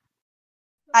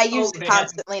 I use it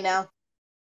constantly now.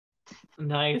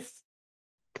 Nice.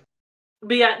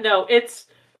 But yeah, no, it's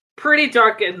pretty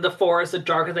dark in the forest, the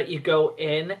darker that you go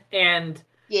in, and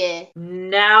yeah.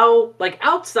 Now, like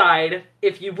outside,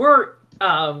 if you weren't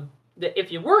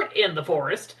in the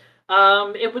forest,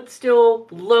 it would still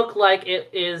look like it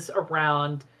is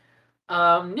around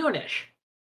noonish.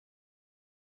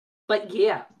 But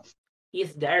yeah,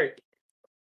 it's dark.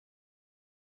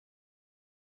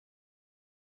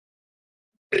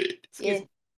 Excuse Yeah.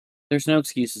 There's no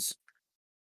excuses.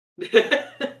 me.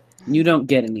 You don't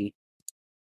get any,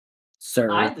 sir.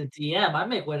 I'm the DM. I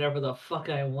make whatever the fuck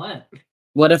I want.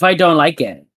 What if I don't like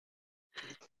it?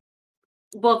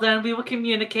 Well, then we will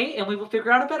communicate and we will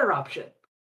figure out a better option.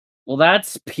 Well,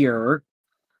 that's pure.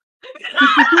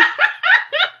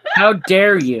 How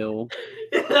dare you?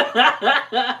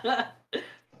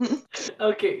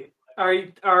 Okay.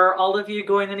 Are all of you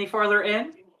going any farther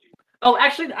in? Oh,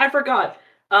 actually, I forgot.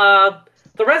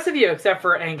 The rest of you, except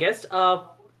for Angus,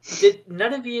 did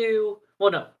none of you?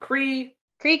 Well, no. Kree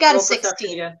got a roll perception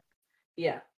 16. again.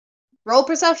 Yeah. Roll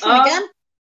perception Um, again?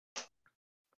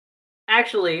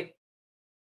 Actually,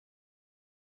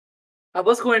 I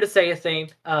was going to say a thing.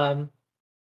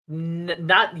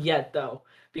 Not yet though,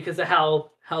 because of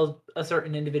how a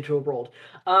certain individual rolled.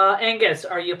 Angus,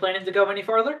 are you planning to go any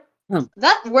farther?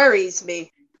 That worries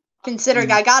me, considering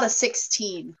Mm. I got a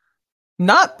 16.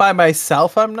 Not by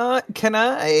myself, I'm not. Can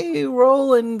I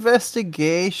roll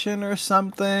investigation or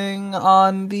something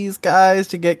on these guys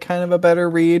to get kind of a better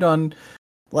read on,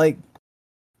 like,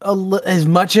 as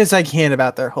much as I can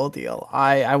about their whole deal?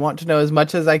 I want to know as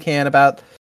much as I can about,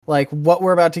 like, what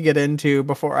we're about to get into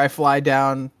before I fly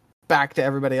down back to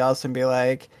everybody else and be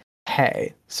like,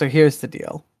 hey, so here's the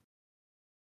deal.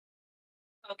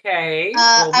 Okay.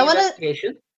 I roll me wanna-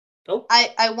 investigation. Oh.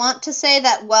 I want to say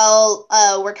that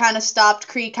we're kind of stopped.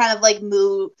 Kree kind of leads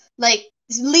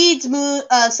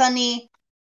Sunny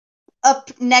up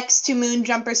next to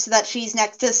Moonjumper so that she's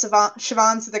next to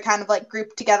Siobhan, so they're kind of like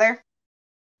grouped together.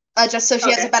 Just so she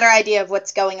has Okay. a better idea of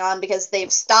what's going on because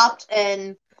they've stopped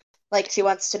and like she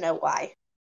wants to know why.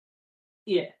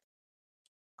 Yeah.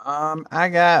 I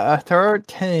got a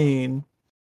 13.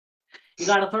 You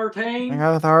got a I 13?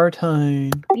 got a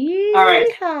 13. right.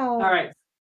 Yeehaw. All right.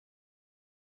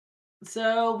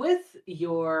 So with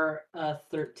your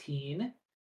 13,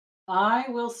 I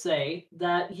will say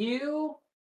that you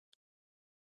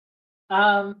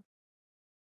Can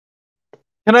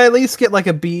I at least get like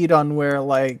a bead on where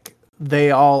like they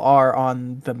all are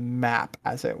on the map,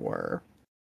 as it were?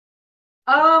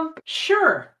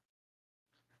 sure.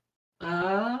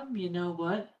 You know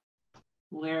what?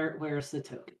 Where's the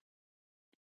token?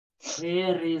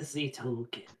 Where is the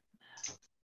token?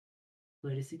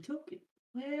 Where is the token?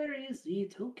 Where is the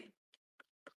token?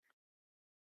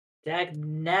 Dag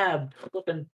nab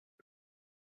flippin'.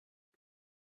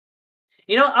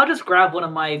 You know, I'll just grab one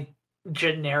of my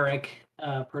generic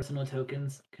personal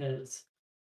tokens because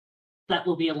that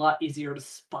will be a lot easier to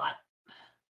spot.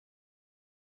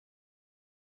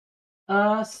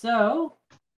 So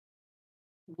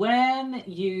when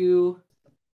you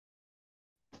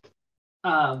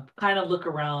kind of look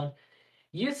around,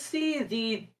 you see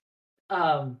the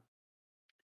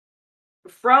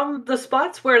from the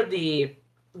spots where the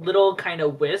little kind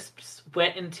of wisps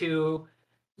went into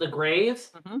the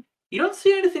graves. Mhm. You don't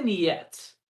see anything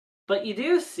yet, but you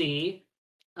do see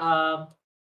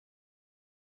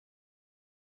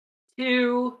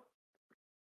two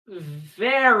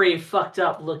very fucked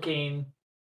up looking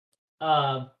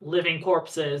living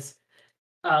corpses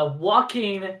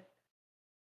walking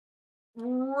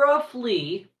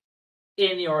roughly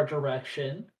in your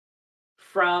direction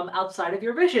from outside of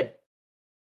your vision.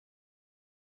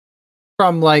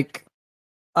 From like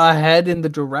ahead in the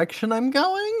direction I'm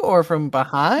going, or from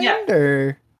behind,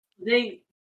 or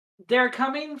They're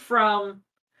coming from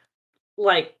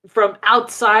from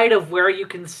outside of where you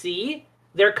can see.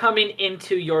 They're coming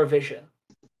into your vision.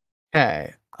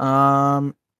 okay.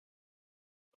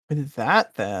 With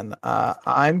that, then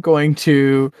I'm going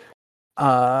to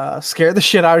scare the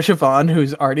shit out of Siobhan,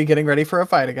 who's already getting ready for a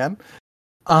fight again.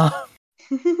 And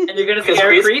you're gonna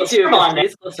scare Kree too.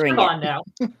 Bring Come on now.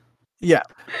 Yeah.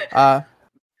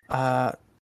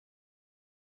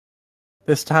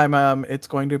 This time, it's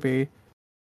going to be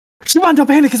Siobhan, don't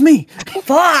panic, it's me.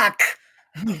 Fuck!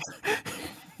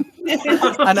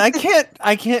 And I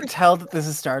can't tell that this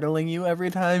is startling you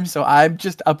every time, so I'm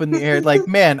just up in the air like,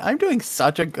 man, I'm doing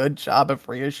such a good job of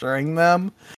reassuring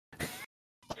them.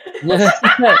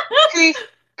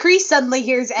 Kree suddenly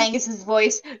hears Angus's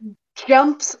voice,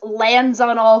 jumps, lands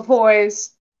on all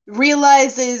fours,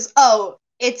 realizes, oh,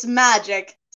 it's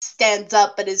magic, stands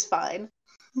up and is fine.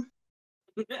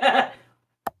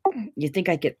 You think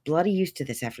I'd get bloody used to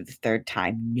this after the third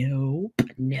time?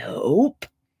 Nope.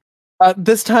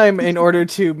 This time, in order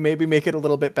to maybe make it a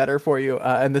little bit better for you,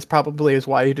 and this probably is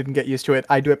why you didn't get used to it,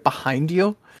 I do it behind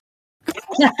you.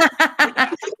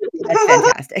 That's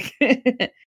fantastic.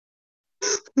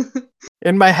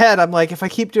 In my head, I'm like, if I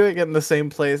keep doing it in the same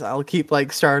place, I'll keep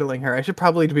like startling her. I should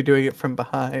probably be doing it from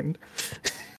behind.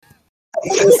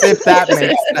 If that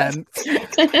makes sense.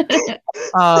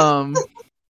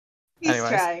 He's anyways.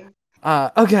 trying.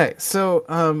 Okay,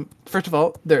 so first of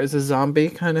all, there is a zombie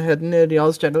kind of heading in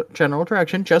y'all's general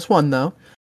direction. Just one though.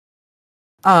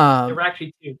 There were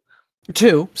actually two.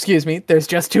 Two, excuse me. There's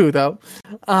just two though.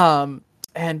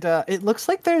 And it looks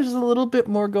like there's a little bit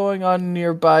more going on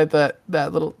nearby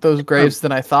those graves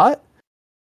than I thought.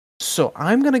 So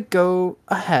I'm gonna go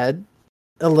ahead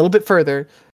a little bit further,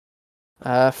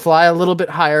 fly a little bit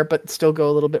higher, but still go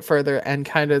a little bit further and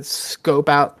kind of scope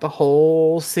out the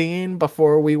whole scene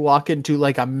before we walk into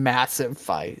like a massive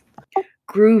fight.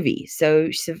 Groovy. So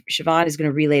Siobhan is going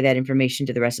to relay that information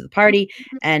to the rest of the party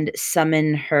and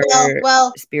summon her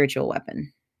Well, spiritual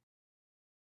weapon.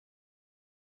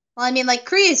 I mean, like,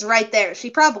 Kree's right there. She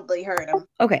probably heard him.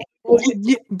 Okay. Well,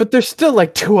 yeah, but there's still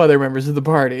like two other members of the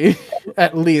party,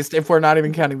 at least, if we're not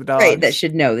even counting the dogs. Right, that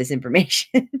should know this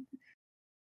information.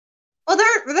 Well,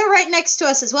 they're right next to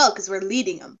us as well because we're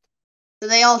leading them, so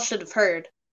they all should have heard,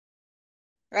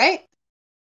 right?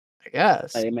 I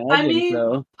guess. I imagine I mean,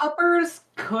 so. uppers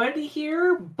could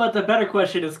hear, but the better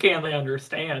question is, can they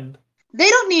understand? They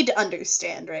don't need to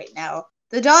understand right now.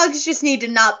 The dogs just need to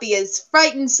not be as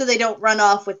frightened so they don't run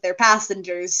off with their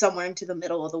passengers somewhere into the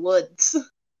middle of the woods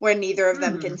where neither of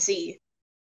them can see.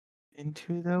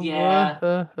 Into the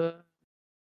Yeah.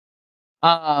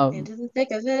 Into the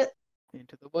thick of it.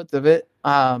 Into the woods of it.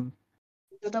 Into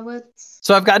the woods.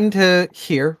 So I've gotten to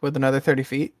here with another 30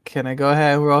 feet. Can I go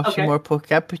ahead and roll Okay. some more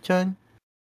perception?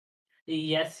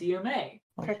 Yes, you may.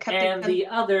 Perception. And the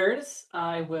others,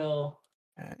 I will.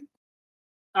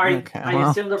 Okay. I well.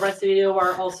 assume the rest of you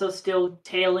are also still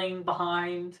tailing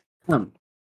behind.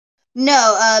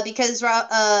 No, because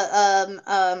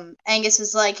Angus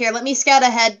is like, here, let me scout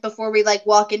ahead before we like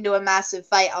walk into a massive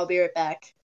fight. I'll be right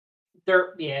back. Yeah.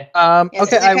 Yeah, Okay, so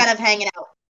they're I kind of hanging out.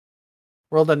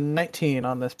 rolled a 19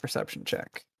 on this perception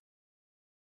check.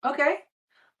 Okay.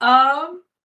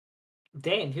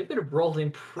 Dane, you've been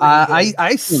rolling pretty good.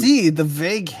 I see the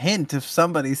vague hint of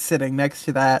somebody sitting next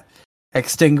to that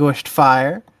extinguished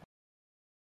fire.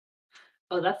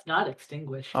 Oh, that's not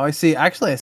extinguished. Oh, I see.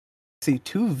 Actually, I see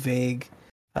two vague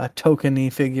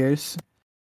tokeny figures.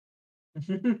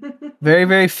 Very,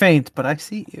 very faint, but I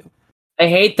see you. I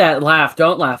hate that laugh.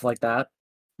 Don't laugh like that.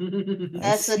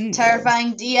 That's see a you.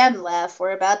 terrifying DM laugh.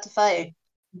 We're about to fight.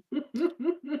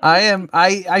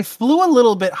 I flew a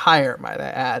little bit higher, might I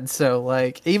add. So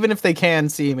like, even if they can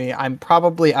see me, I'm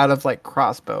probably out of like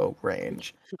crossbow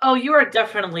range. Oh, you are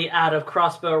definitely out of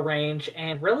crossbow range,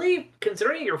 and really,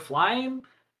 considering you're flying,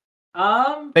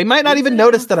 They might not even using-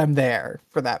 notice that I'm there,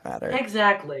 for that matter.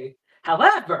 Exactly.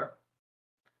 However,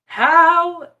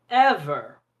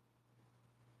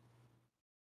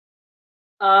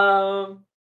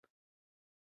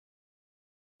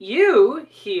 you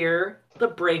hear the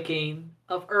breaking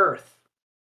of earth.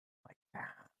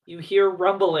 You hear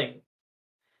rumbling,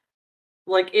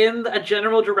 like in a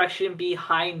general direction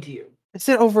behind you. Is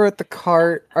it over at the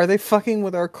cart? Are they fucking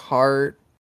with our cart?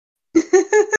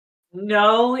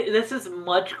 No, this is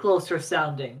much closer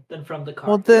sounding than from the car.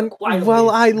 Well You're then, quite a well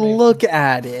ways I away from look it.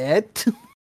 at it.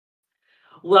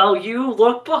 Well, you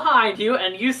look behind you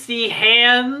and you see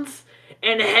hands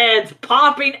and heads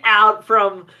popping out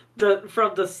from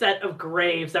the set of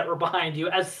graves that were behind you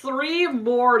as three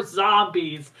more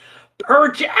zombies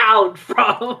perch out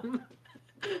from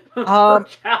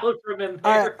perch out from in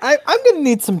there. I'm gonna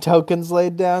need some tokens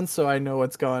laid down so I know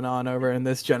what's going on over in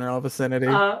this general vicinity.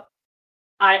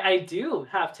 I do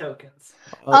have tokens.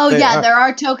 Oh They yeah, are- there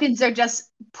are tokens. They're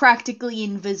just practically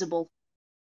invisible.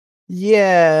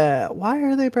 Yeah, why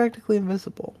are they practically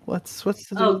invisible? What's the deal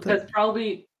Oh, with because that?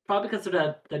 probably because of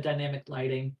the dynamic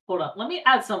lighting. Hold on, let me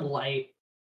add some light.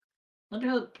 Let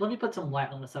me put some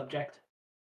light on the subject.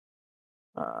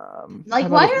 Like, how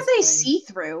why about- are they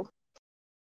see-through?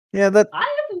 Yeah, that I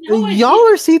have no idea. y'all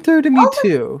are see-through to me Oh,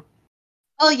 too.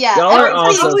 Oh yeah, Y'all are everybody,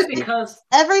 also Probably because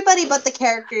everybody but the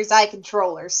characters I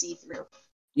control are see-through.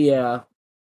 Yeah.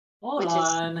 hold Which is-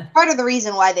 on. Part of the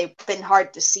reason why they've been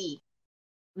hard to see.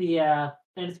 Yeah,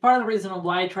 and it's part of the reason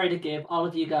why I tried to give all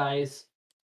of you guys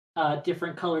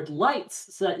different colored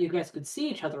lights so that you guys could see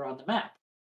each other on the map.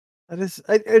 That is,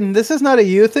 and this is not a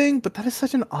you thing, but that is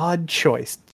such an odd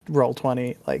choice. Roll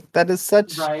 20, like that is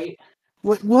such. Right?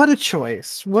 What a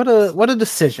choice! What a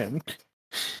decision!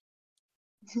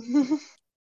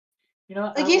 You know,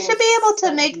 what, Like, I you will should be able to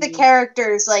set make the you-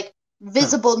 characters like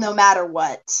visible no matter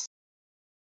what.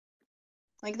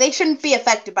 Like, they shouldn't be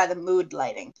affected by the mood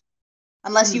lighting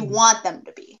unless you Hmm. want them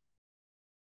to be.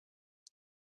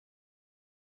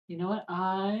 You know what?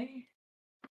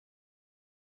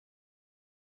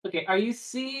 Okay, are you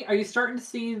starting to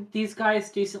see these guys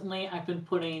decently? I've been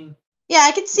putting Yeah,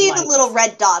 I can see the lights. little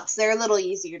red dots. They're a little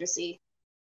easier to see.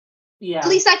 Yeah. At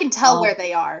least I can tell where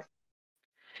they are.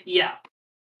 Yeah.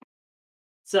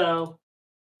 So,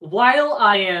 while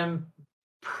I am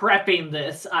prepping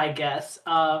this, I guess,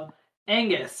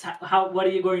 Angus, what are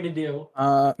you going to do?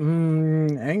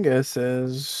 Angus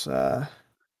is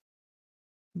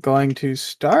going to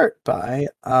start by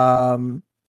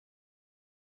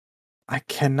I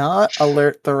cannot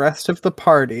alert the rest of the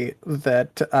party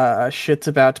that shit's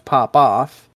about to pop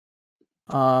off.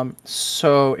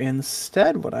 So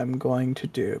instead what I'm going to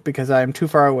do, because I'm too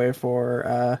far away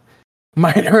for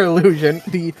minor illusion,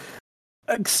 the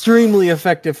extremely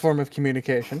effective form of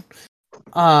communication.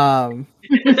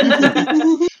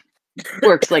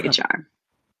 Works like a charm.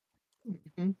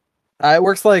 It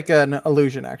works like an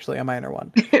illusion, actually, a minor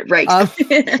one. Right. I'm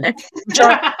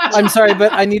sorry,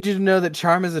 but I need you to know that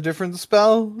charm is a different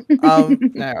spell. No,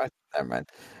 never mind.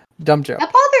 Dumb joke.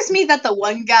 That bothers me that the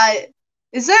one guy...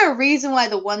 Is there a reason why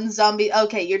the one zombie...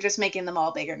 Okay, you're just making them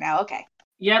all bigger now. Okay.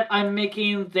 Yep, I'm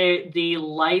making the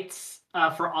lights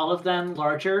for all of them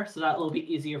larger, so that will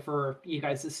be easier for you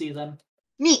guys to see them.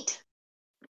 Neat.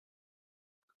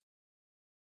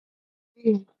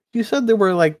 You said there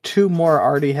were like 2 more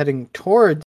already heading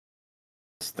towards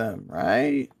them,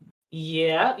 right?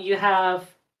 Yeah, you have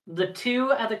the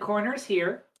 2 at the corners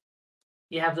here.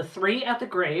 You have the 3 at the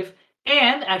grave.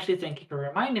 And, actually, thank you for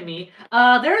reminding me,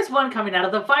 there's one coming out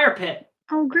of the fire pit.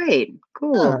 Oh, great.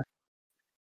 Cool.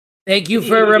 Thank you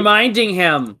for reminding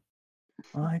him.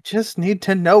 I just need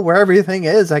to know where everything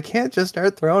is. I can't just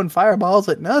start throwing fireballs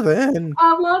at nothing.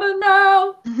 I want to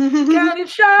know. Can you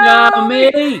show No,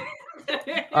 me.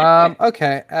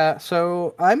 Okay,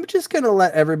 so I'm just gonna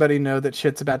let everybody know that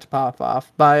shit's about to pop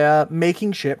off by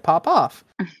making shit pop off.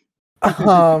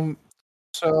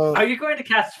 So Are you going to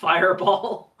cast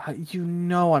Fireball? you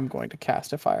know I'm going to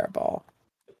cast a fireball.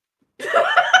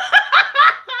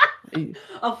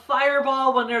 A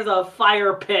fireball when there's a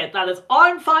fire pit that is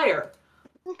on fire.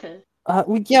 Okay.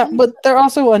 Yeah, but they're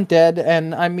also undead,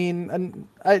 and I mean,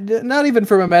 not even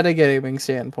from a metagaming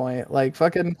standpoint. Like,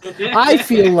 fucking, I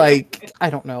feel like, I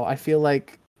don't know, I feel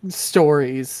like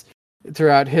stories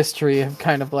throughout history have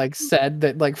kind of, like, said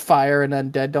that, like, fire and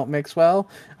undead don't mix well.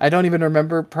 I don't even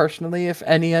remember, personally, if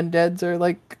any undeads are,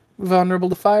 like, vulnerable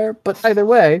to fire, but either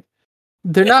way,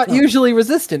 they're not usually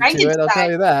resistant to it, I'll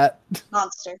tell you that.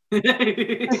 Monster.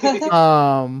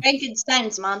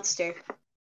 Frankenstein's monster.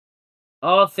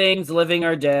 All things living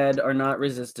or dead are not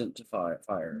resistant to fire.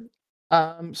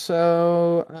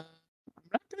 So I'm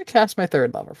not going to cast my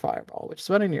 3rd level fireball, which is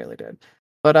what I nearly did.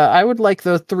 But I would like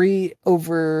the 3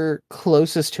 over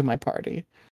closest to my party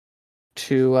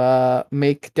to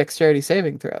make dexterity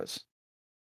saving throws.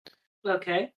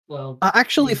 Okay, well...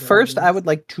 Actually, first, I would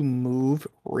like to move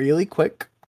really quick.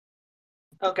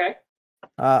 Okay.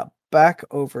 Back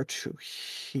over to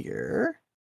here.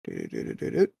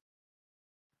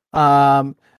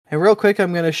 And real quick,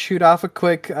 I'm gonna shoot off a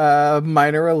quick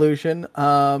minor illusion.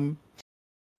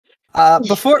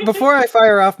 Before I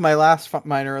fire off my last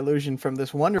minor illusion from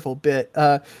this wonderful bit,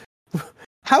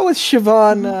 how is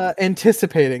Siobhan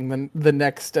anticipating the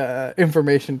next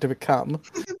information to become?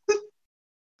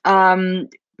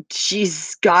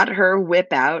 She's got her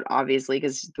whip out, obviously,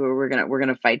 because we're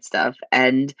gonna fight stuff,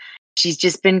 and she's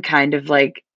just been kind of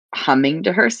like humming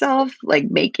to herself,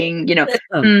 like making,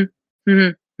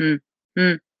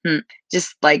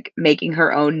 just like making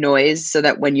her own noise, so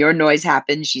that when your noise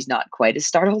happens, she's not quite as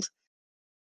startled.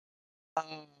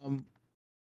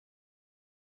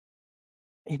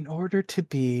 In order to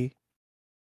be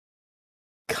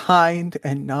kind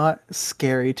and not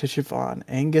scary to Siobhan,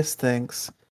 Angus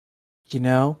thinks,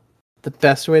 the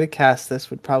best way to cast this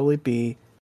would probably be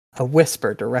a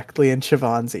whisper directly in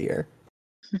Siobhan's ear.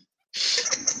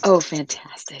 Oh,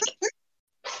 fantastic.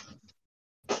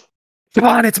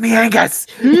 Siobhan, it's me, Angus!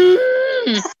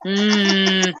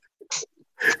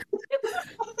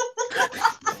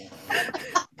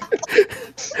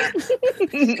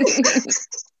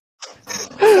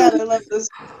 God, I love this.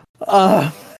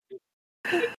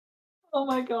 Oh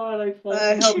my god, I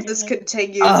hope this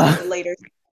continues later.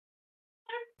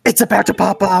 It's about to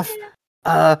pop off.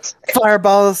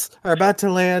 Fireballs are about to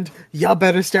land. Y'all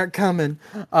better start coming.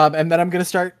 And then I'm gonna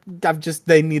start.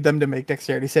 They need them to make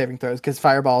dexterity saving throws because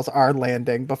fireballs are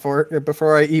landing before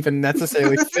I even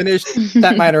necessarily finish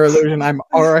that minor illusion. I'm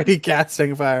already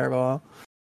casting fireball.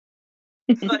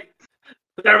 Like,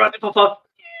 they're about to pop up.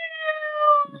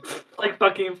 Like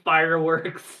fucking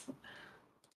fireworks.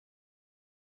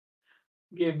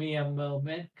 Give me a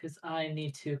moment, because I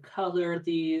need to color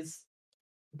these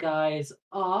guys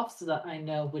off so that I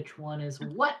know which one is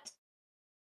what.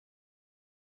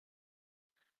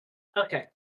 Okay.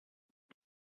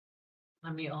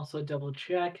 Let me also double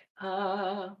check.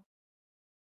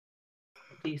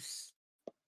 These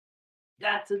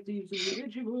stats of these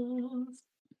individuals.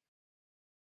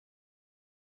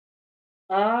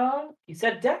 You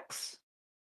said Dex?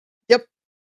 Yep.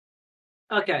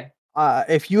 Okay.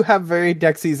 If you have very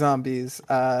Dexy zombies,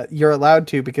 you're allowed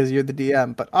to because you're the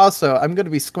DM. But also, I'm going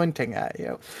to be squinting at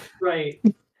you. Right.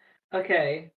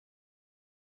 Okay.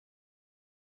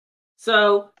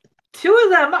 So, 2 of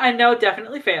them I know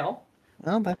definitely fail.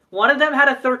 Well, that... One of them had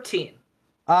a 13.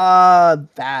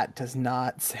 That does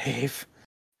not save.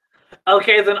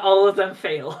 Okay, then all of them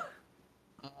fail.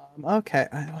 Okay,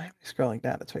 why am I scrolling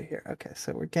down? It's right here. Okay,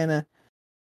 so we're gonna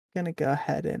go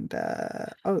ahead and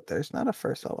oh, there's not a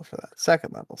first level for that.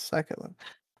 Second level.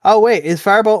 Oh wait, is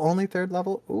Fireball only 3rd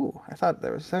level? Ooh, I thought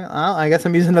there was second. Oh, I guess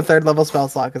I'm using a 3rd level spell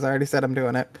slot because I already said I'm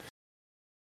doing it.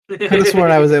 Could have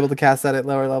sworn I was able to cast that at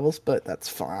lower levels, but that's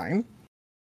fine.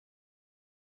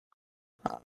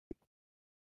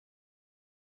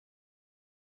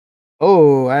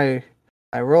 Oh, I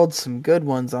rolled some good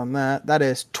ones on that. That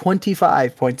is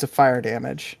 25 points of fire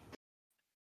damage.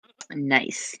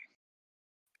 Nice.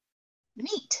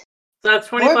 Neat. So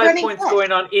that's More 25 burning points flesh.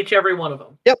 going on every one of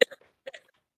them. Yep.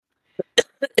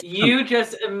 You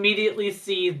just immediately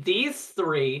see these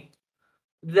 3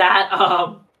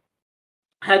 that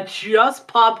had just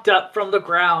popped up from the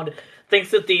ground, thanks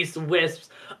to these wisps,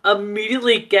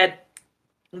 immediately get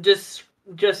just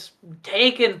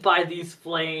taken by these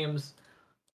flames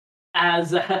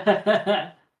as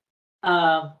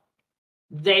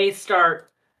they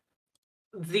start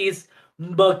these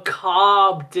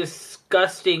macabre,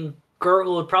 disgusting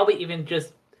gurgle, probably even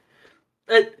just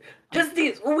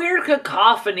these weird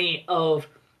cacophony of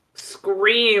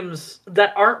screams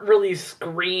that aren't really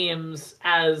screams,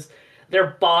 as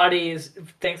their bodies,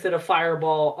 thanks to the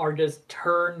fireball, are just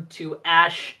turned to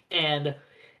ash and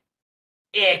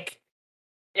ick,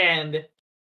 and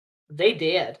they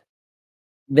dead.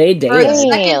 They For the did.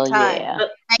 second Hell time. yeah.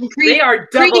 And They are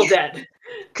double Kree- dead.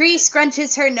 Kree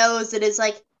scrunches her nose and is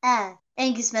like,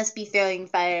 Angus must be throwing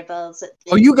fireballs at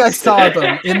Oh, you guys things." saw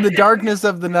them in the darkness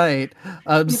of the night.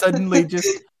 Suddenly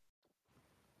just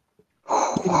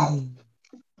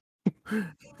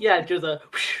Yeah, just a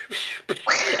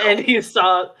and you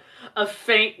saw a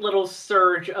faint little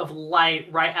surge of light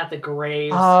right at the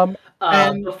graves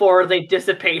and before they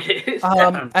dissipated.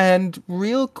 and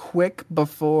real quick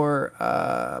before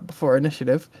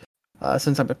initiative,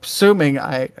 since I'm assuming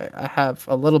I have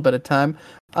a little bit of time,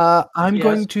 I'm Yes.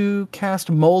 going to cast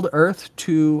Mold Earth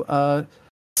to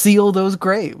seal those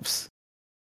graves.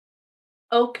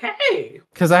 Okay.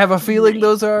 Because I have a feeling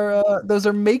Nice. those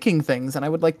are making things, and I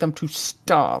would like them to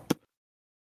stop.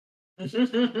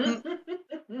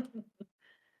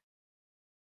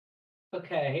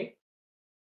 Okay.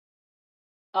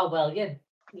 Oh well, yeah.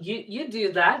 You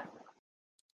do that,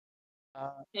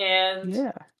 and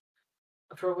Yeah.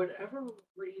 for whatever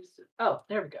reason, oh,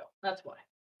 there we go. That's why.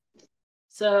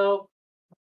 So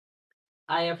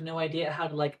I have no idea how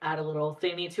to like add a little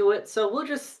thingy to it, so we'll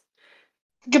just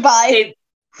Goodbye.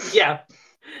 yeah.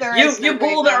 There You is no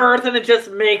pull grave the now. earth and it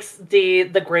just makes the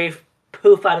grave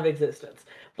poof out of existence.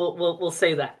 We'll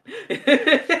say that.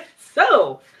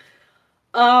 So,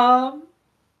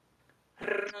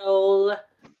 roll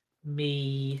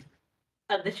me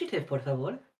initiative, por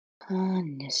favor.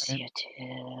 Initiative.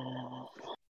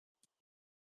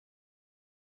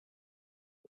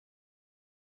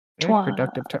 Very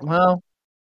productive turn. Well,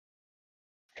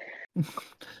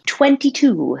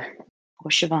 22 for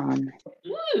Siobhan.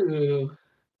 Ooh.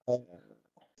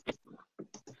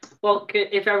 Well,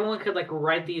 if everyone could like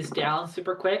write these down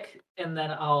super quick, and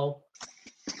then I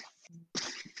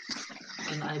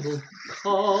will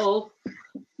call.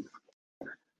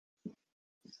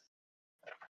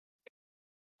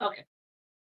 Okay.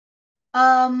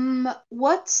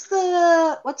 What's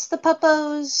the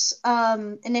Puppo's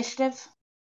initiative?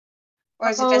 Or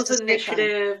is it just a straight gun?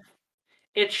 initiative?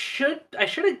 I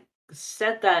should have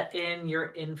set that in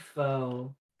your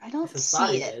info. I don't This is thought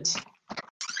I see did. it.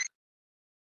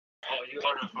 Oh, you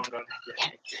are not phone on.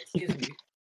 Excuse me.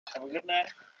 Have a good night.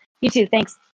 You too,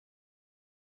 thanks.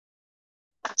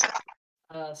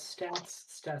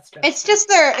 Stats. It's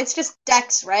just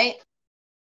Dex, right?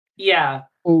 Yeah.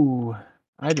 ooh,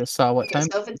 I just saw what Okay, time.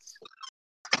 so if it's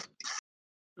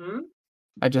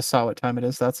I just saw what time it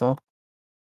is. That's all.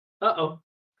 Uh-oh.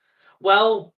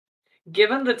 Well,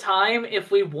 given the time,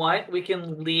 if we want, we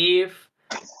can leave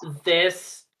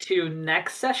this to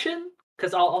next session,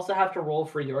 because I'll also have to roll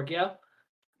for Yorgio.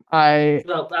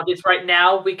 Well, at least right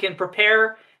now, we can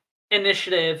prepare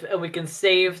initiative, and we can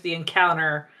save the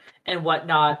encounter and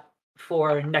whatnot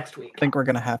for next week? I think we're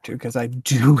gonna have to because I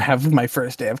do have my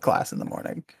first day of class in the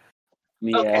morning.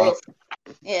 Yeah. Okay.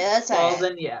 Yeah, that's Well, alright.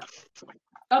 then, yeah.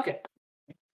 Okay.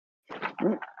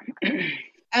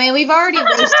 I mean, we've already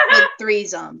roasted 3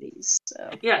 zombies, so.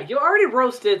 Yeah, you already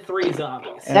roasted 3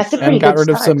 zombies. That's a And pretty got good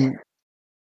rid of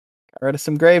start.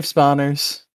 some grave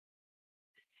spawners.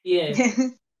 Yeah.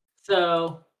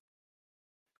 So,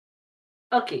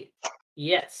 okay.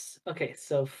 Yes. Okay,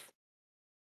 so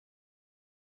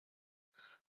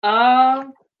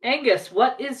Angus,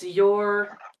 what is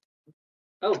your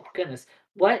Oh goodness.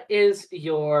 What is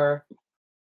your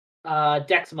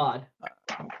Dex mod?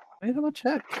 Let me double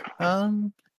check.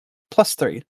 +3.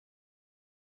 +3?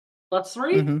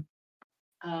 Mm-hmm.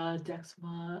 Dex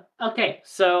mod. Okay,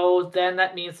 so then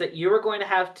that means that you are going to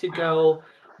have to go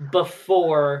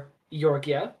before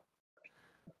Yorgia.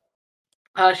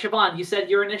 Siobhan, you said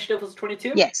your initiative was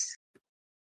 22? Yes.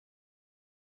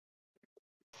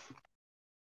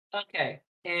 Okay,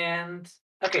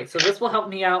 so this will help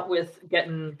me out with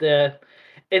getting the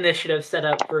initiative set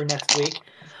up for next week.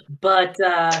 But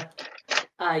yeah.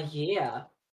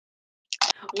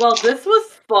 Well, this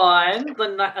was fun.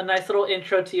 A nice little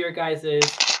intro to your guys'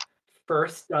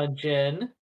 first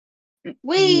dungeon.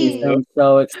 Wee! I'm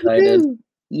so excited.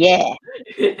 Yeah.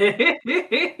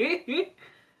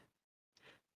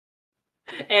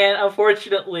 And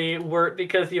unfortunately,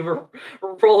 because you were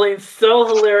rolling so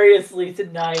hilariously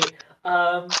tonight,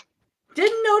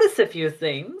 didn't notice a few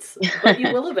things, but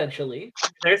you will eventually.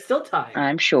 There's still time.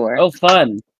 I'm sure. Oh,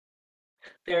 fun.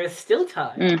 There is still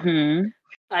time. Mm-hmm.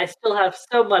 I still have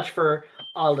so much for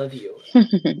all of you.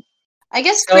 I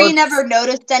guess So Kree it's- never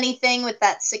noticed anything with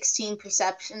that 16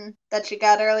 perception that you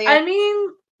got earlier. I mean,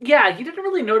 yeah, you didn't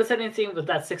really notice anything with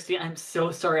that 16. I'm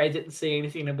so sorry I didn't say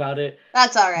anything about it.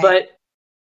 That's alright. But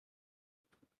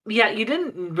yeah, you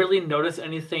didn't really notice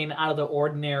anything out of the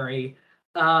ordinary,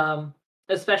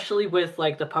 especially with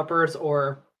like the puppers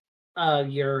or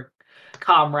your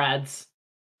comrades.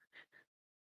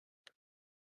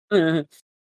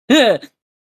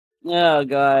 Oh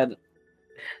god.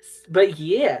 But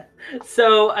yeah,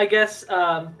 so I guess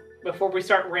before we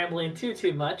start rambling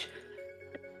too much,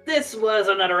 this was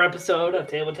another episode of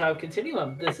Tabletop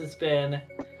Continuum. This has been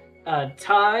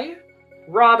Ty,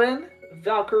 Robin,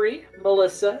 Valkyrie,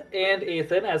 Melissa, and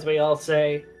Ethan, as we all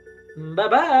say,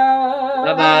 bye-bye.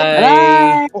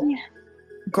 Bye-bye.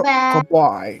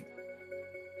 Goodbye.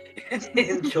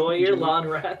 Enjoy your long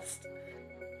rest.